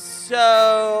mineral.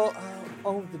 So...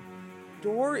 the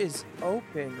door is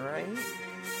open, right?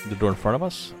 The door in front of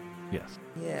us? Yes.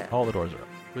 Yeah. All the doors are open.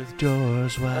 With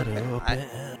doors wide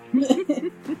Okay,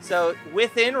 open. So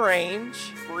within range,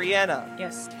 Brianna,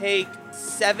 Yes. take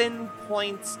 7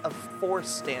 points of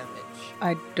force damage.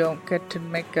 I don't get to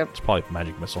make a. It's probably a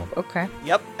magic missile. Okay.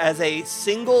 Yep, as a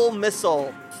single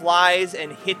missile flies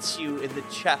and hits you in the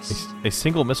chest. A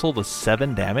single missile does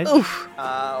 7 damage? Oof.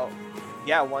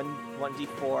 Yeah,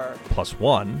 1d4 Plus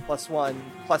 1. plus 1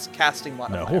 plus casting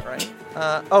modifier, No.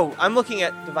 right? I'm looking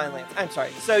at Divine Lance. I'm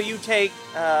sorry. So you take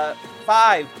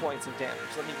 5 points of damage.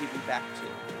 Let me give you back 2.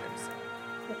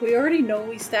 If we already know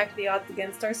we stacked the odds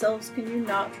against ourselves, can you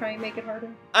not try and make it harder?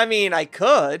 I mean, I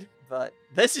could, but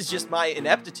this is just my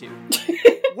ineptitude.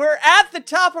 We're at the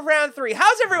top of round 3.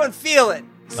 How's everyone feeling?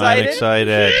 I'm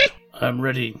excited. I'm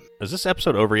ready. Is this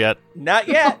episode over yet? Not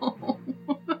yet.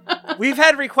 We've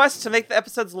had requests to make the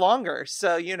episodes longer,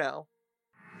 so,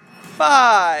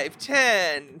 5,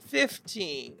 10,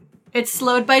 15. It's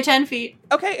slowed by 10 feet.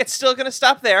 Okay, it's still going to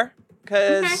stop there,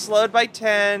 because Okay. slowed by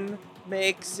 10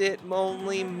 makes it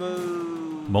only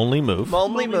move. Only move.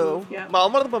 Only Only move. move, yeah.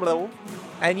 Move.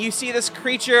 And you see this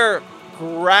creature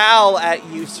growl at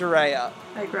you, Soraya.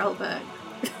 I growl back.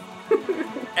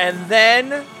 And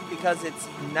then, because it's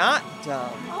not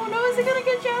dumb, Oh no, is it gonna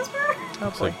get Jasper? Oh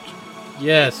It's boy. like,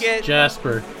 Yes, Get-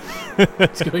 Jasper.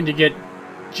 It's going to get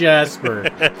Jasper.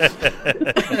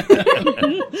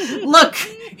 Look,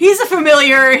 he's a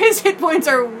familiar. His hit points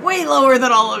are way lower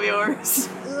than all of yours.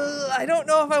 I don't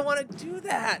know if I want to do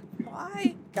that.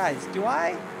 Why? Guys, do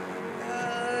I?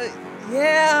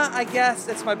 Yeah, I guess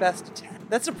that's my best attack.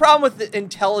 That's the problem with the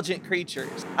intelligent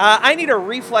creatures. I need a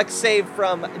reflex save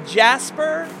from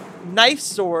Jasper, Knife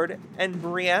Sword, and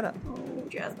Brianna. Oh,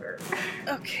 Jasper.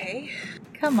 Okay.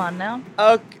 Come on now.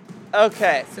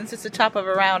 Okay. Since it's the top of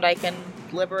a round, I can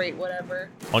liberate whatever.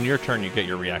 on your turn, you get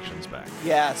your reactions back.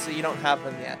 Yeah, so you don't have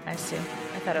them yet. I see.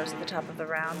 I thought it was at the top of the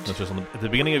round. That's just at the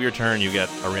beginning of your turn, you get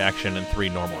a reaction and 3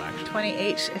 normal actions.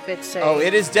 28 if it's a. Oh,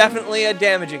 it is definitely a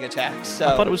damaging attack. So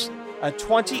I thought it was a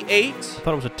 28.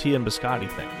 a Tia and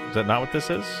Biscotti thing. Is that not what this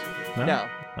is? No.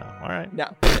 Oh, all right.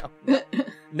 No.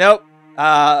 Nope.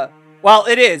 Well,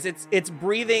 it is. It's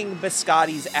breathing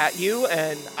biscottis at you,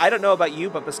 and I don't know about you,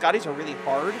 but biscottis are really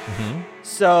hard. Mm-hmm.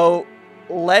 So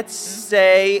let's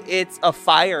say it's a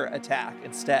fire attack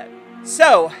instead.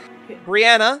 So,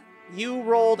 Brianna, you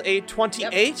rolled a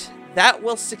 28. That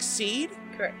will succeed.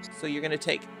 Correct. So you're going to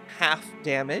take half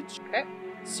damage. Okay.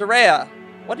 Soraya,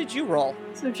 what did you roll?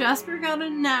 So Jasper got a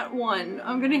nat 1.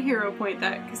 I'm gonna hero point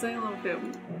that because I love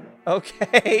him.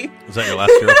 Okay. Is that your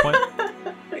last hero point?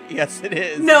 Yes, it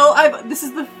is. No, this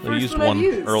is the You first used one I've one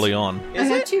used. early on. I Is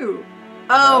had it? 2.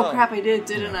 Oh, Oh. crap, I did,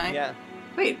 didn't I? Yeah.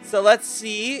 Wait. So let's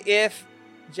see if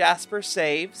Jasper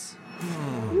saves.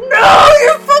 No,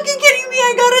 you're fucking kidding me!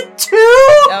 I got a 2!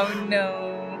 Oh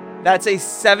no. That's a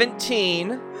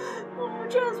 17, Oh,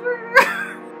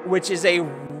 Jasper. which is a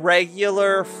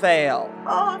regular fail.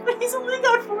 Oh, but he's only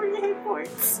got 40 hit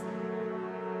points.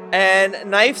 And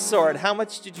Knife Sword, how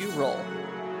much did you roll?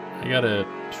 I got a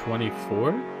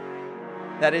 24.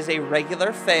 That is a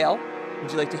regular fail.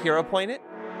 Would you like to hero point it?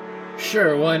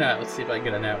 Sure, why not? Let's see if I can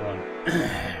get a nat one.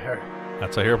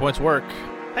 That's how hero points work.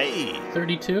 Hey!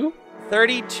 32?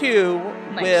 32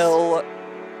 Nice. will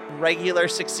regular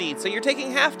succeed. So you're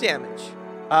taking half damage.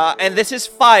 And this is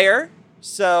fire.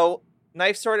 So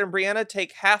Knife Sword and Brianna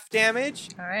take half damage.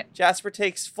 All right. Jasper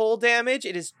takes full damage.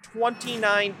 It is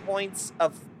 29 points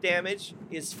of damage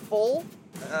is full.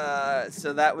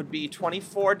 So that would be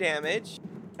 24 damage.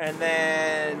 And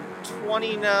then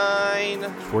 29,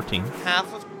 14.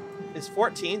 half of is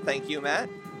 14. Thank you, Matt.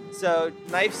 So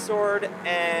Knife Sword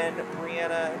and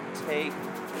Brianna take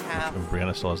half. And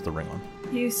Brianna still has the ring on.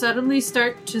 You suddenly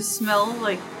start to smell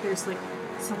like there's like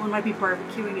someone might be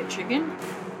barbecuing a chicken.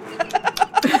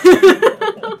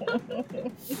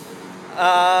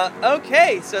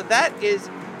 Okay, so that is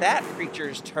that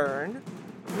creature's turn.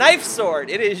 Knife Sword,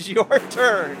 it is your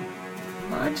turn.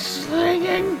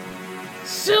 Mudslinging,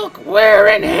 silk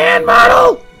wearing hand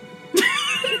model.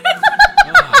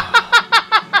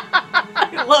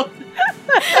 I love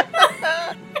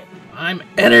I'm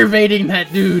enervating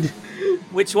that dude.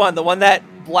 Which one? The one that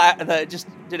that just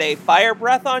did a fire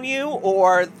breath on you,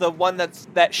 or the one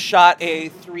that shot a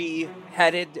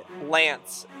 3-headed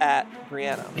lance at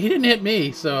Brianna? He didn't hit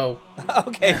me, so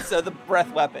Okay, so the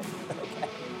breath weapon. Okay.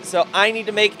 So I need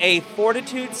to make a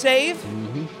fortitude save.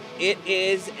 It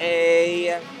is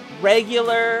a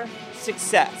regular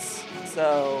success.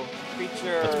 So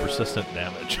creature. That's persistent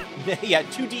damage. Yeah,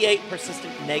 2d8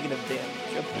 persistent negative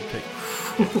damage. Okay.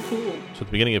 So at the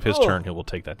beginning of his Oh. turn, he will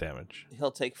take that damage.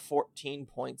 He'll take 14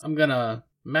 points. I'm gonna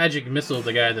magic missile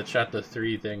the guy that shot the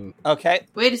 3 thing. Okay.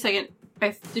 Wait a second.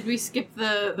 Did we skip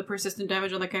the persistent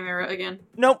damage on the Chimera again?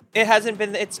 Nope, it hasn't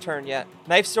been its turn yet.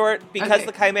 Knife Sword, because Okay.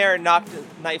 the Chimera knocked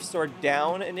Knife Sword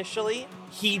down initially,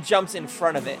 he jumps in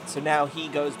front of it, so now he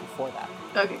goes before that.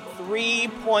 Okay. 3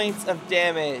 points of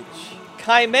damage.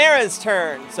 Chimera's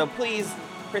turn, so please,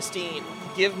 Christine,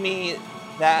 give me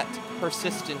that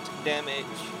persistent damage.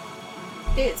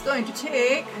 It's going to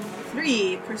take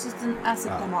 3 persistent acid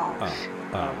damage.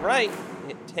 All right,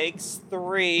 it takes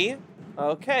 3.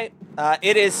 Okay,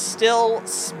 it is still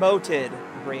smoted,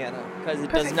 Brianna, because it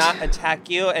does Perfect. not attack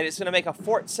you, and it's going to make a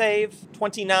fort save.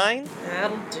 29.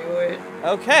 That'll do it.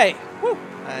 Okay, whew.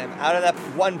 I'm out of that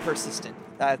 1 persistent.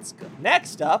 That's good.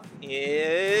 Next up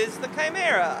is the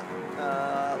Chimera.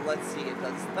 Let's see, it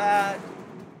does that.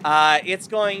 It's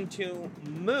going to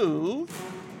move.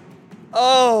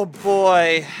 Oh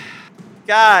boy.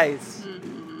 Guys,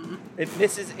 it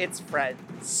misses its friend.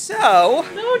 So,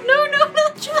 No,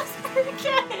 not Jasper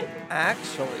again.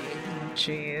 actually,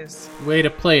 Jeez. Way to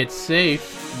play it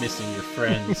safe, missing your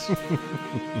friends.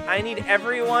 I need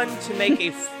everyone to make a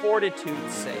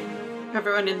fortitude save.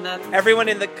 Everyone in that. Everyone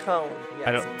in the cone.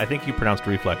 Yes. I think you pronounced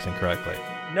reflex incorrectly.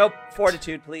 Nope,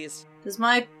 fortitude, please. Does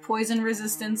my poison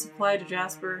resistance apply to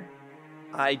Jasper?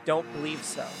 I don't believe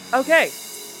so. Okay,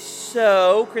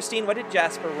 so, Christine, what did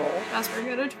Jasper roll? Jasper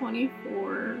got a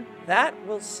 24. That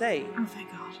will save Oh,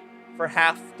 thank God. for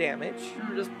half damage.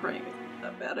 I'm just praying it's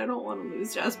not that bad. I don't want to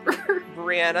lose Jasper.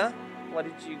 Brianna, what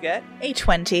did you get? A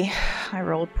 20. I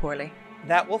rolled poorly.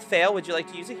 That will fail. Would you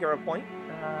like to use a hero point?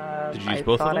 Did you use I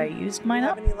both of thought them? I used Do mine you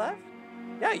up. have any left?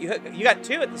 Yeah, you got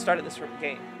 2 at the start of this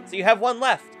game. So you have 1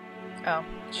 left. Oh,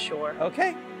 sure.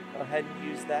 Okay, go ahead and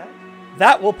use that.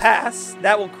 That will pass.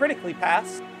 That will critically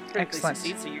pass. Critically Excellent.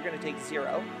 succeed, so you're going to take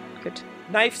 0. Good.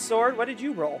 Knife, sword, what did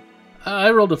you roll?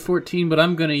 I rolled a 14, but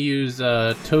I'm going to use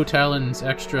Toe Talon's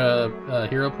extra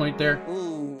hero point there.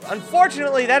 Ooh,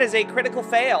 unfortunately, that is a critical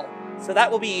fail. So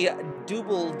that will be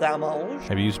double damage.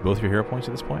 Have you used both your hero points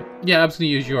at this point? Yeah, I'm just going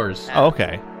to use yours. Oh,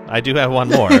 okay. I do have one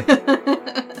more.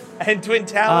 And Twin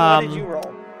Talon, what did you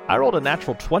roll? I rolled a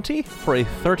natural 20 for a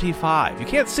 35. You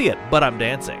can't see it, but I'm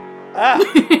dancing. Ah,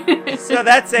 so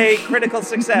that's a critical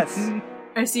success.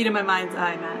 I see it in my mind's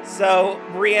eye, Matt. So,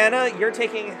 Brianna, you're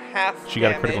taking half She got a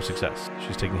damage. critical success.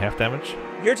 She's taking half damage.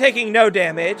 You're taking no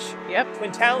damage. Yep.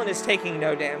 Twin Talon is taking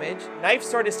no damage. Knife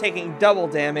Sword is taking double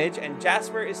damage. And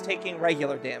Jasper is taking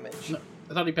regular damage. No,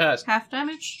 I thought he passed. Half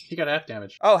damage? He got half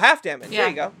damage. Oh, half damage. Yeah, There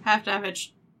you go. half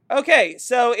damage. Okay,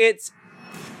 so it's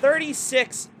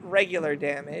 36 regular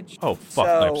damage. Oh, fuck,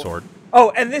 So- knife sword. Oh,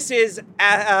 and this is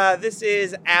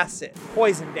acid.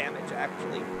 Poison damage,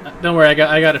 actually. Don't worry, I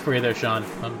got it for you there, Sean.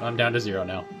 I'm down to 0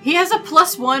 now. He has a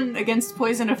 +1 against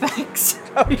poison effects.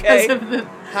 Okay. Because of the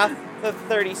Half of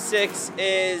 36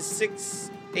 is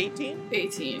 18?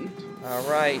 18. All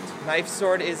right. Knife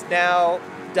Sword is now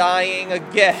dying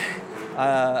again.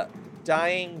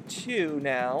 Dying 2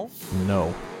 now.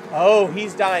 No. Oh,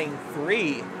 he's dying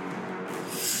 3.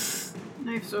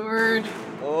 Knife sword.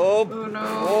 Oh, Oh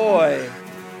no. boy.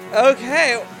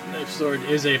 Okay. Knife sword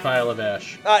is a pile of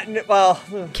ash. Well,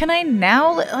 Can I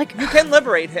now, like... you can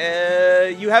liberate.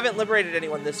 You haven't liberated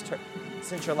anyone this turn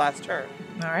since your last turn.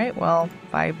 All right, well,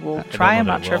 I will I don't try. know I'm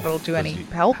that not sure if will, it'll do any 'cause you-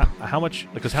 help. How much?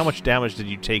 Because how much damage did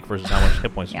you take versus how much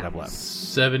hit points do you Yeah. have left?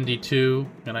 72,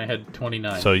 and I had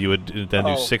 29. So you would then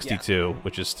Oh, do yeah. 62,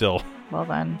 which is still. Well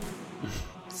then.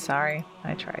 Sorry,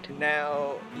 I tried.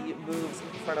 Now he moves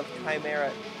in front of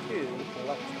Chimera 2.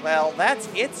 Well, that's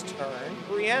its turn.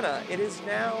 Brianna, it is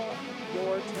now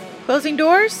your turn. Closing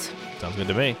doors. Sounds good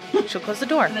to me. She'll close the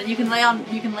door. And then you can lay on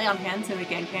hands him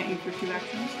again, can't you, for 2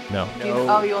 actions? No.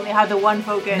 Oh, you only have the 1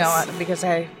 focus. No, because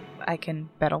I can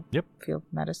battle. Yep. Field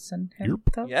medicine him, Yep.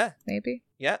 though. Yeah. Maybe.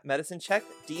 Yeah, medicine check.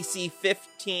 DC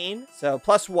 15. So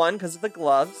 +1 because of the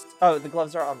gloves. Oh, the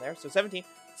gloves are on there. So 17.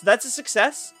 So that's a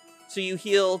success. So you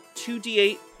heal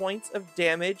 2d8 points of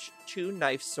damage to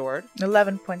Knife Sword.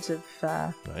 11 points of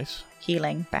Nice.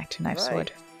 healing back to knife Right.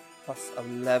 sword. Plus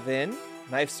 11.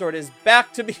 Knife Sword is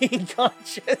back to being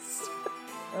conscious.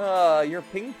 Oh, you're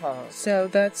ping pong. So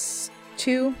that's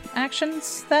 2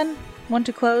 actions then. 1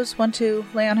 to close, 1 to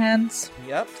lay on hands.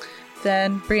 Yep.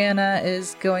 Then Brianna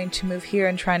is going to move here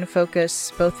and trying to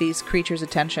focus both these creatures'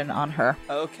 attention on her.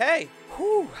 Okay.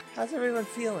 Whew. How's everyone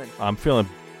feeling? I'm feeling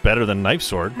better than knife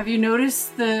sword. Have you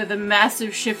noticed the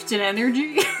massive shift in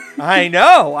energy? I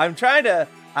know. I'm trying to.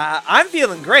 I'm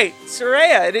feeling great.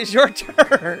 Soraya, it is your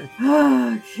turn.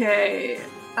 Okay.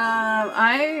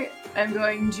 I am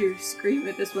going to scream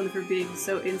at this one for being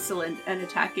so insolent and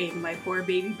attacking my poor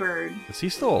baby bird. Is he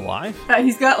still alive?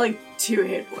 He's got like 2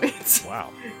 hit points.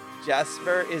 Wow.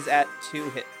 Jasper is at 2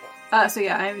 hit points. So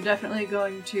yeah, I'm definitely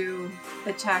going to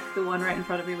attack the one right in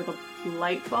front of me with a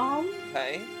light bomb.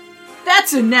 Okay.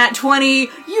 That's a nat 20!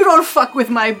 You don't fuck with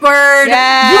my bird!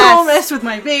 Yes! You don't mess with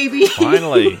my baby!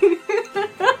 Finally.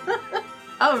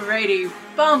 Alrighty.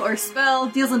 Bomb or spell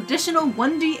deals an additional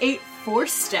 1d8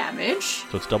 force damage.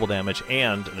 So it's double damage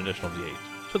and an additional d8.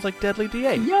 So it's like deadly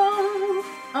d8. Yo!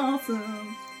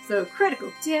 Awesome. So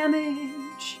critical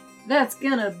damage. That's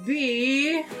gonna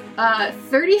be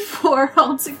 34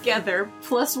 altogether,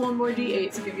 plus one more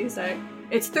d8, so give me a sec.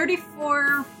 It's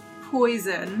 34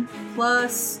 poison,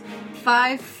 plus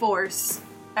 5 force,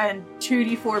 and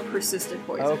 2d4 persistent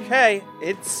poison. Okay,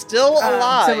 it's still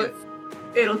alive. So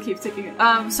it'll keep ticking.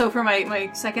 So for my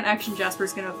second action,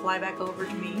 Jasper's gonna fly back over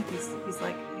to me. He's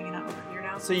like hanging out over here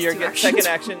now. So It's your two actions. second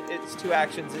action, it's 2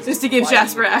 actions. Is Just to give flying.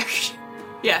 Jasper action.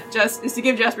 Yeah, is to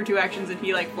give Jasper 2 actions, and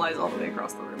he like flies all the way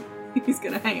across the room. He's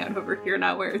gonna hang out over here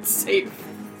now where it's safe.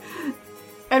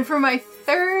 And for my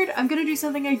third, I'm gonna do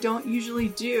something I don't usually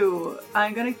do.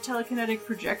 I'm gonna telekinetic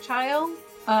projectile.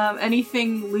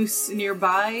 Anything loose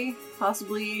nearby,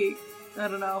 possibly, I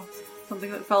don't know,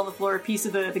 something that fell on the floor, a piece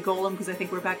of the golem, because I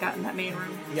think we're back out in that main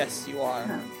room. Yes, you are.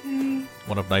 Okay.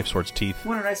 One of Knife Sword's teeth.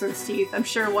 One of Iceberg's teeth. I'm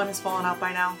sure one has fallen out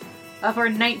by now. For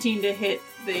 19 to hit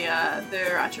the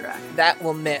Ratcharak. That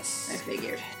will I miss.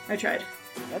 figured. I tried.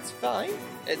 That's fine.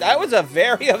 That was a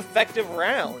very effective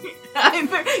round.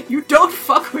 You don't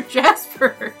fuck with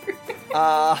Jasper.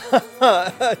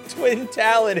 Twin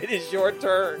Talon, it is your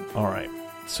turn. All right.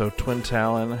 So Twin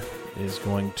Talon is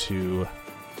going to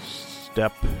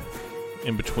step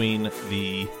in between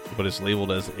what is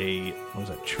labeled as a, what is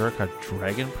that, Churka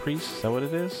Dragon Priest? Is that what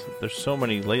it is? There's so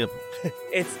many labels.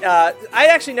 It's I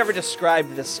actually never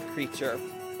described this creature.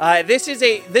 This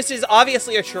is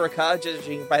obviously a shurika,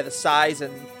 judging by the size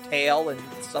and tail and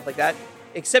stuff like that.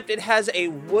 Except it has a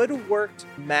woodworked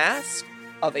mask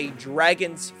of a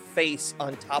dragon's face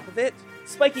on top of it,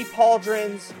 spiky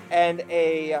pauldrons, and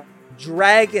a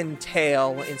dragon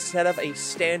tail instead of a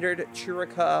standard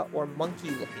churika or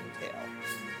monkey-looking tail.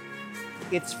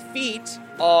 Its feet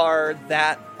are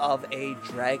that of a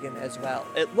dragon as well.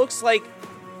 It looks like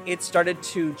it started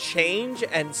to change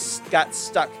and got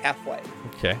stuck halfway.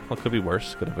 Okay, well, it could be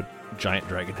worse. Could have a giant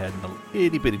dragon head and a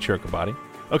itty-bitty Churka body.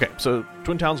 Okay, so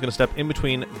Twin Talon's going to step in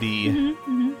between the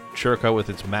Churka with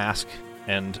its mask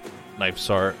and Knife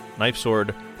Sword,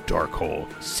 Darkhole,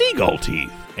 Seagull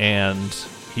Teeth. And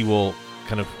he will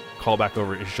kind of call back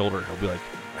over his shoulder. He'll be like,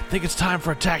 I think it's time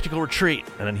for a tactical retreat.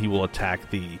 And then he will attack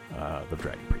the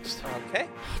Dragon Priest. Okay.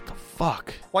 What the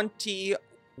fuck? 21.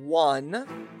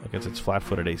 Against its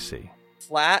flat-footed AC.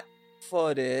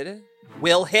 Flat-footed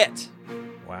will hit.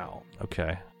 Wow.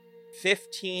 Okay.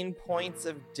 15 points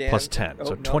of damage. Plus 10, Oh,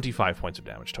 so no. 25 points of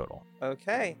damage total.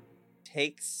 Okay.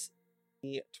 Takes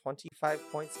the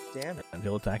 25 points of damage. And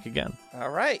he'll attack again. All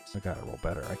right. I gotta roll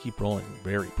better. I keep rolling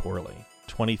very poorly.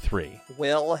 23.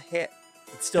 Will hit.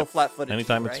 It's still Yep. flat-footed.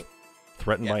 Anytime too, it's right?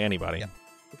 threatened Yeah. by anybody. Yeah.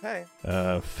 Okay.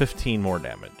 15 more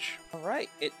damage. All right.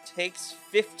 It takes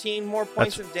 15 more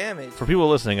points of damage. For people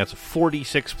listening, that's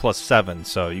 46 plus 7,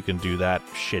 so you can do that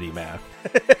shitty math.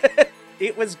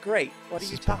 It was great. What This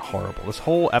are you has been talking horrible. This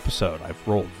whole episode, I've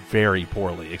rolled very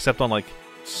poorly, except on, like,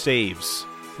 saves,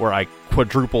 where I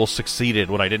quadruple succeeded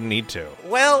when I didn't need to.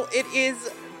 Well, it is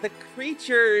the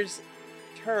creature's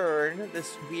turn,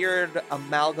 this weird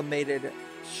amalgamated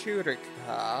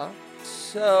shurika.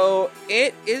 So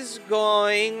it is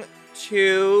going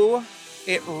to...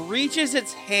 It reaches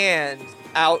its hand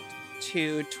out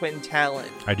to Twin Talon.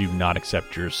 I do not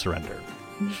accept your surrender.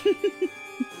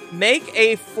 Make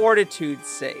a fortitude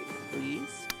save,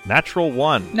 please. Natural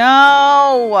 1.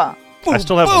 No! I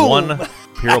still have boom. 1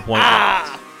 hero point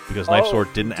Ah! left, because Knife Oh,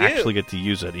 Sword didn't dude. actually get to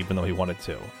use it, even though he wanted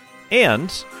to.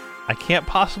 And I can't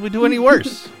possibly do any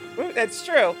worse. Ooh, that's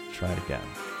true. Try it again.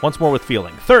 Once more with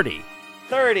feeling. 30.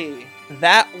 30.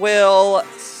 That will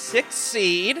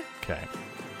succeed. Okay.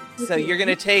 So you're going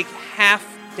to take half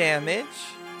damage.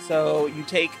 So you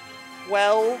take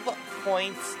 12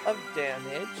 points of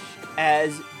damage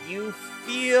as you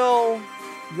feel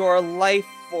your life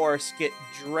force get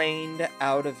drained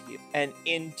out of you and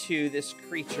into this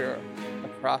creature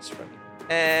across from you.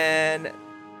 And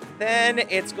then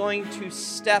it's going to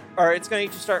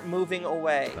start moving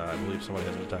away. I believe somebody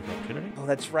has an attack of opportunity. Oh,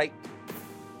 that's right.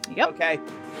 Yep. Okay.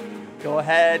 Go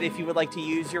ahead if you would like to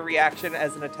use your reaction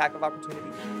as an attack of opportunity.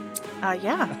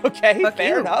 Yeah. Okay, Fuck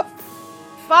fair you. enough.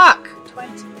 Fuck!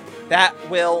 20. That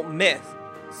will miss.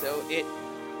 So it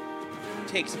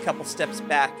takes a couple steps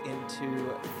back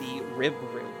into the rib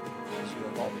room, as you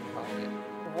have all been calling it.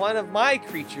 one of my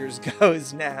creatures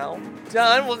goes now.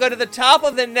 Done. We'll go to the top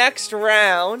of the next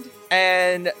round.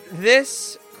 And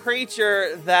this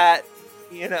creature that,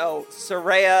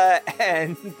 Soraya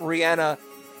and Brianna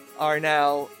are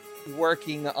now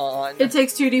working on. It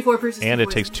takes 2d4 persistent And it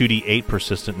poison. takes 2d8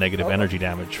 persistent negative energy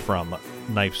damage from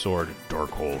Knife Sword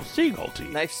Darkhold Seagull Teeth.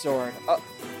 Knife Sword.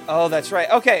 Oh, that's right.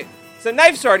 Okay. So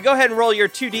Knife Sword, go ahead and roll your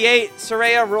 2d8.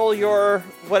 Soraya, roll your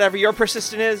whatever your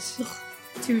persistent is.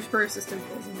 2 persistent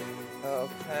poison.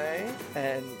 Okay.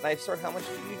 And Knife Sword, how much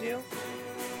do you do?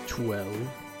 12.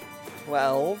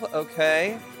 12.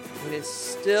 Okay. It is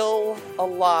still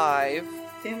alive.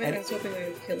 Damn it, And I was hoping I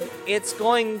would kill it. It's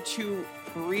going to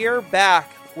rear back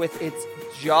with its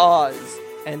jaws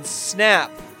and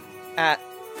snap at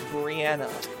Brianna.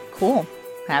 Cool.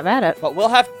 Have at it. But we'll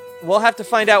have to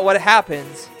find out what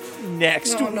happens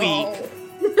next Oh, week.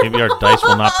 Maybe our dice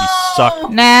will not be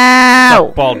sucked.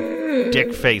 No! Bald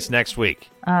dick face next week.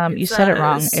 You said it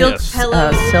wrong. Silk It's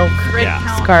pillow, silk red Yeah.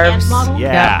 count scarves. hand model?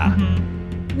 Yeah.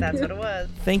 Mhm. That's what it was.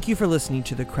 Thank you for listening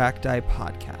to the Cracked Eye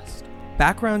Podcast.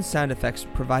 Background sound effects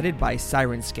provided by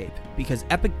Sirenscape, because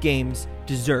epic games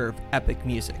deserve epic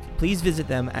music. Please visit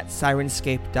them at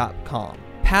sirenscape.com.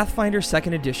 Pathfinder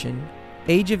 2nd Edition,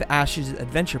 Age of Ashes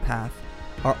Adventure Path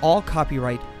are all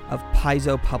copyright of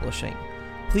Paizo Publishing.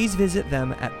 Please visit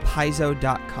them at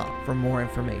paizo.com for more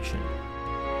information.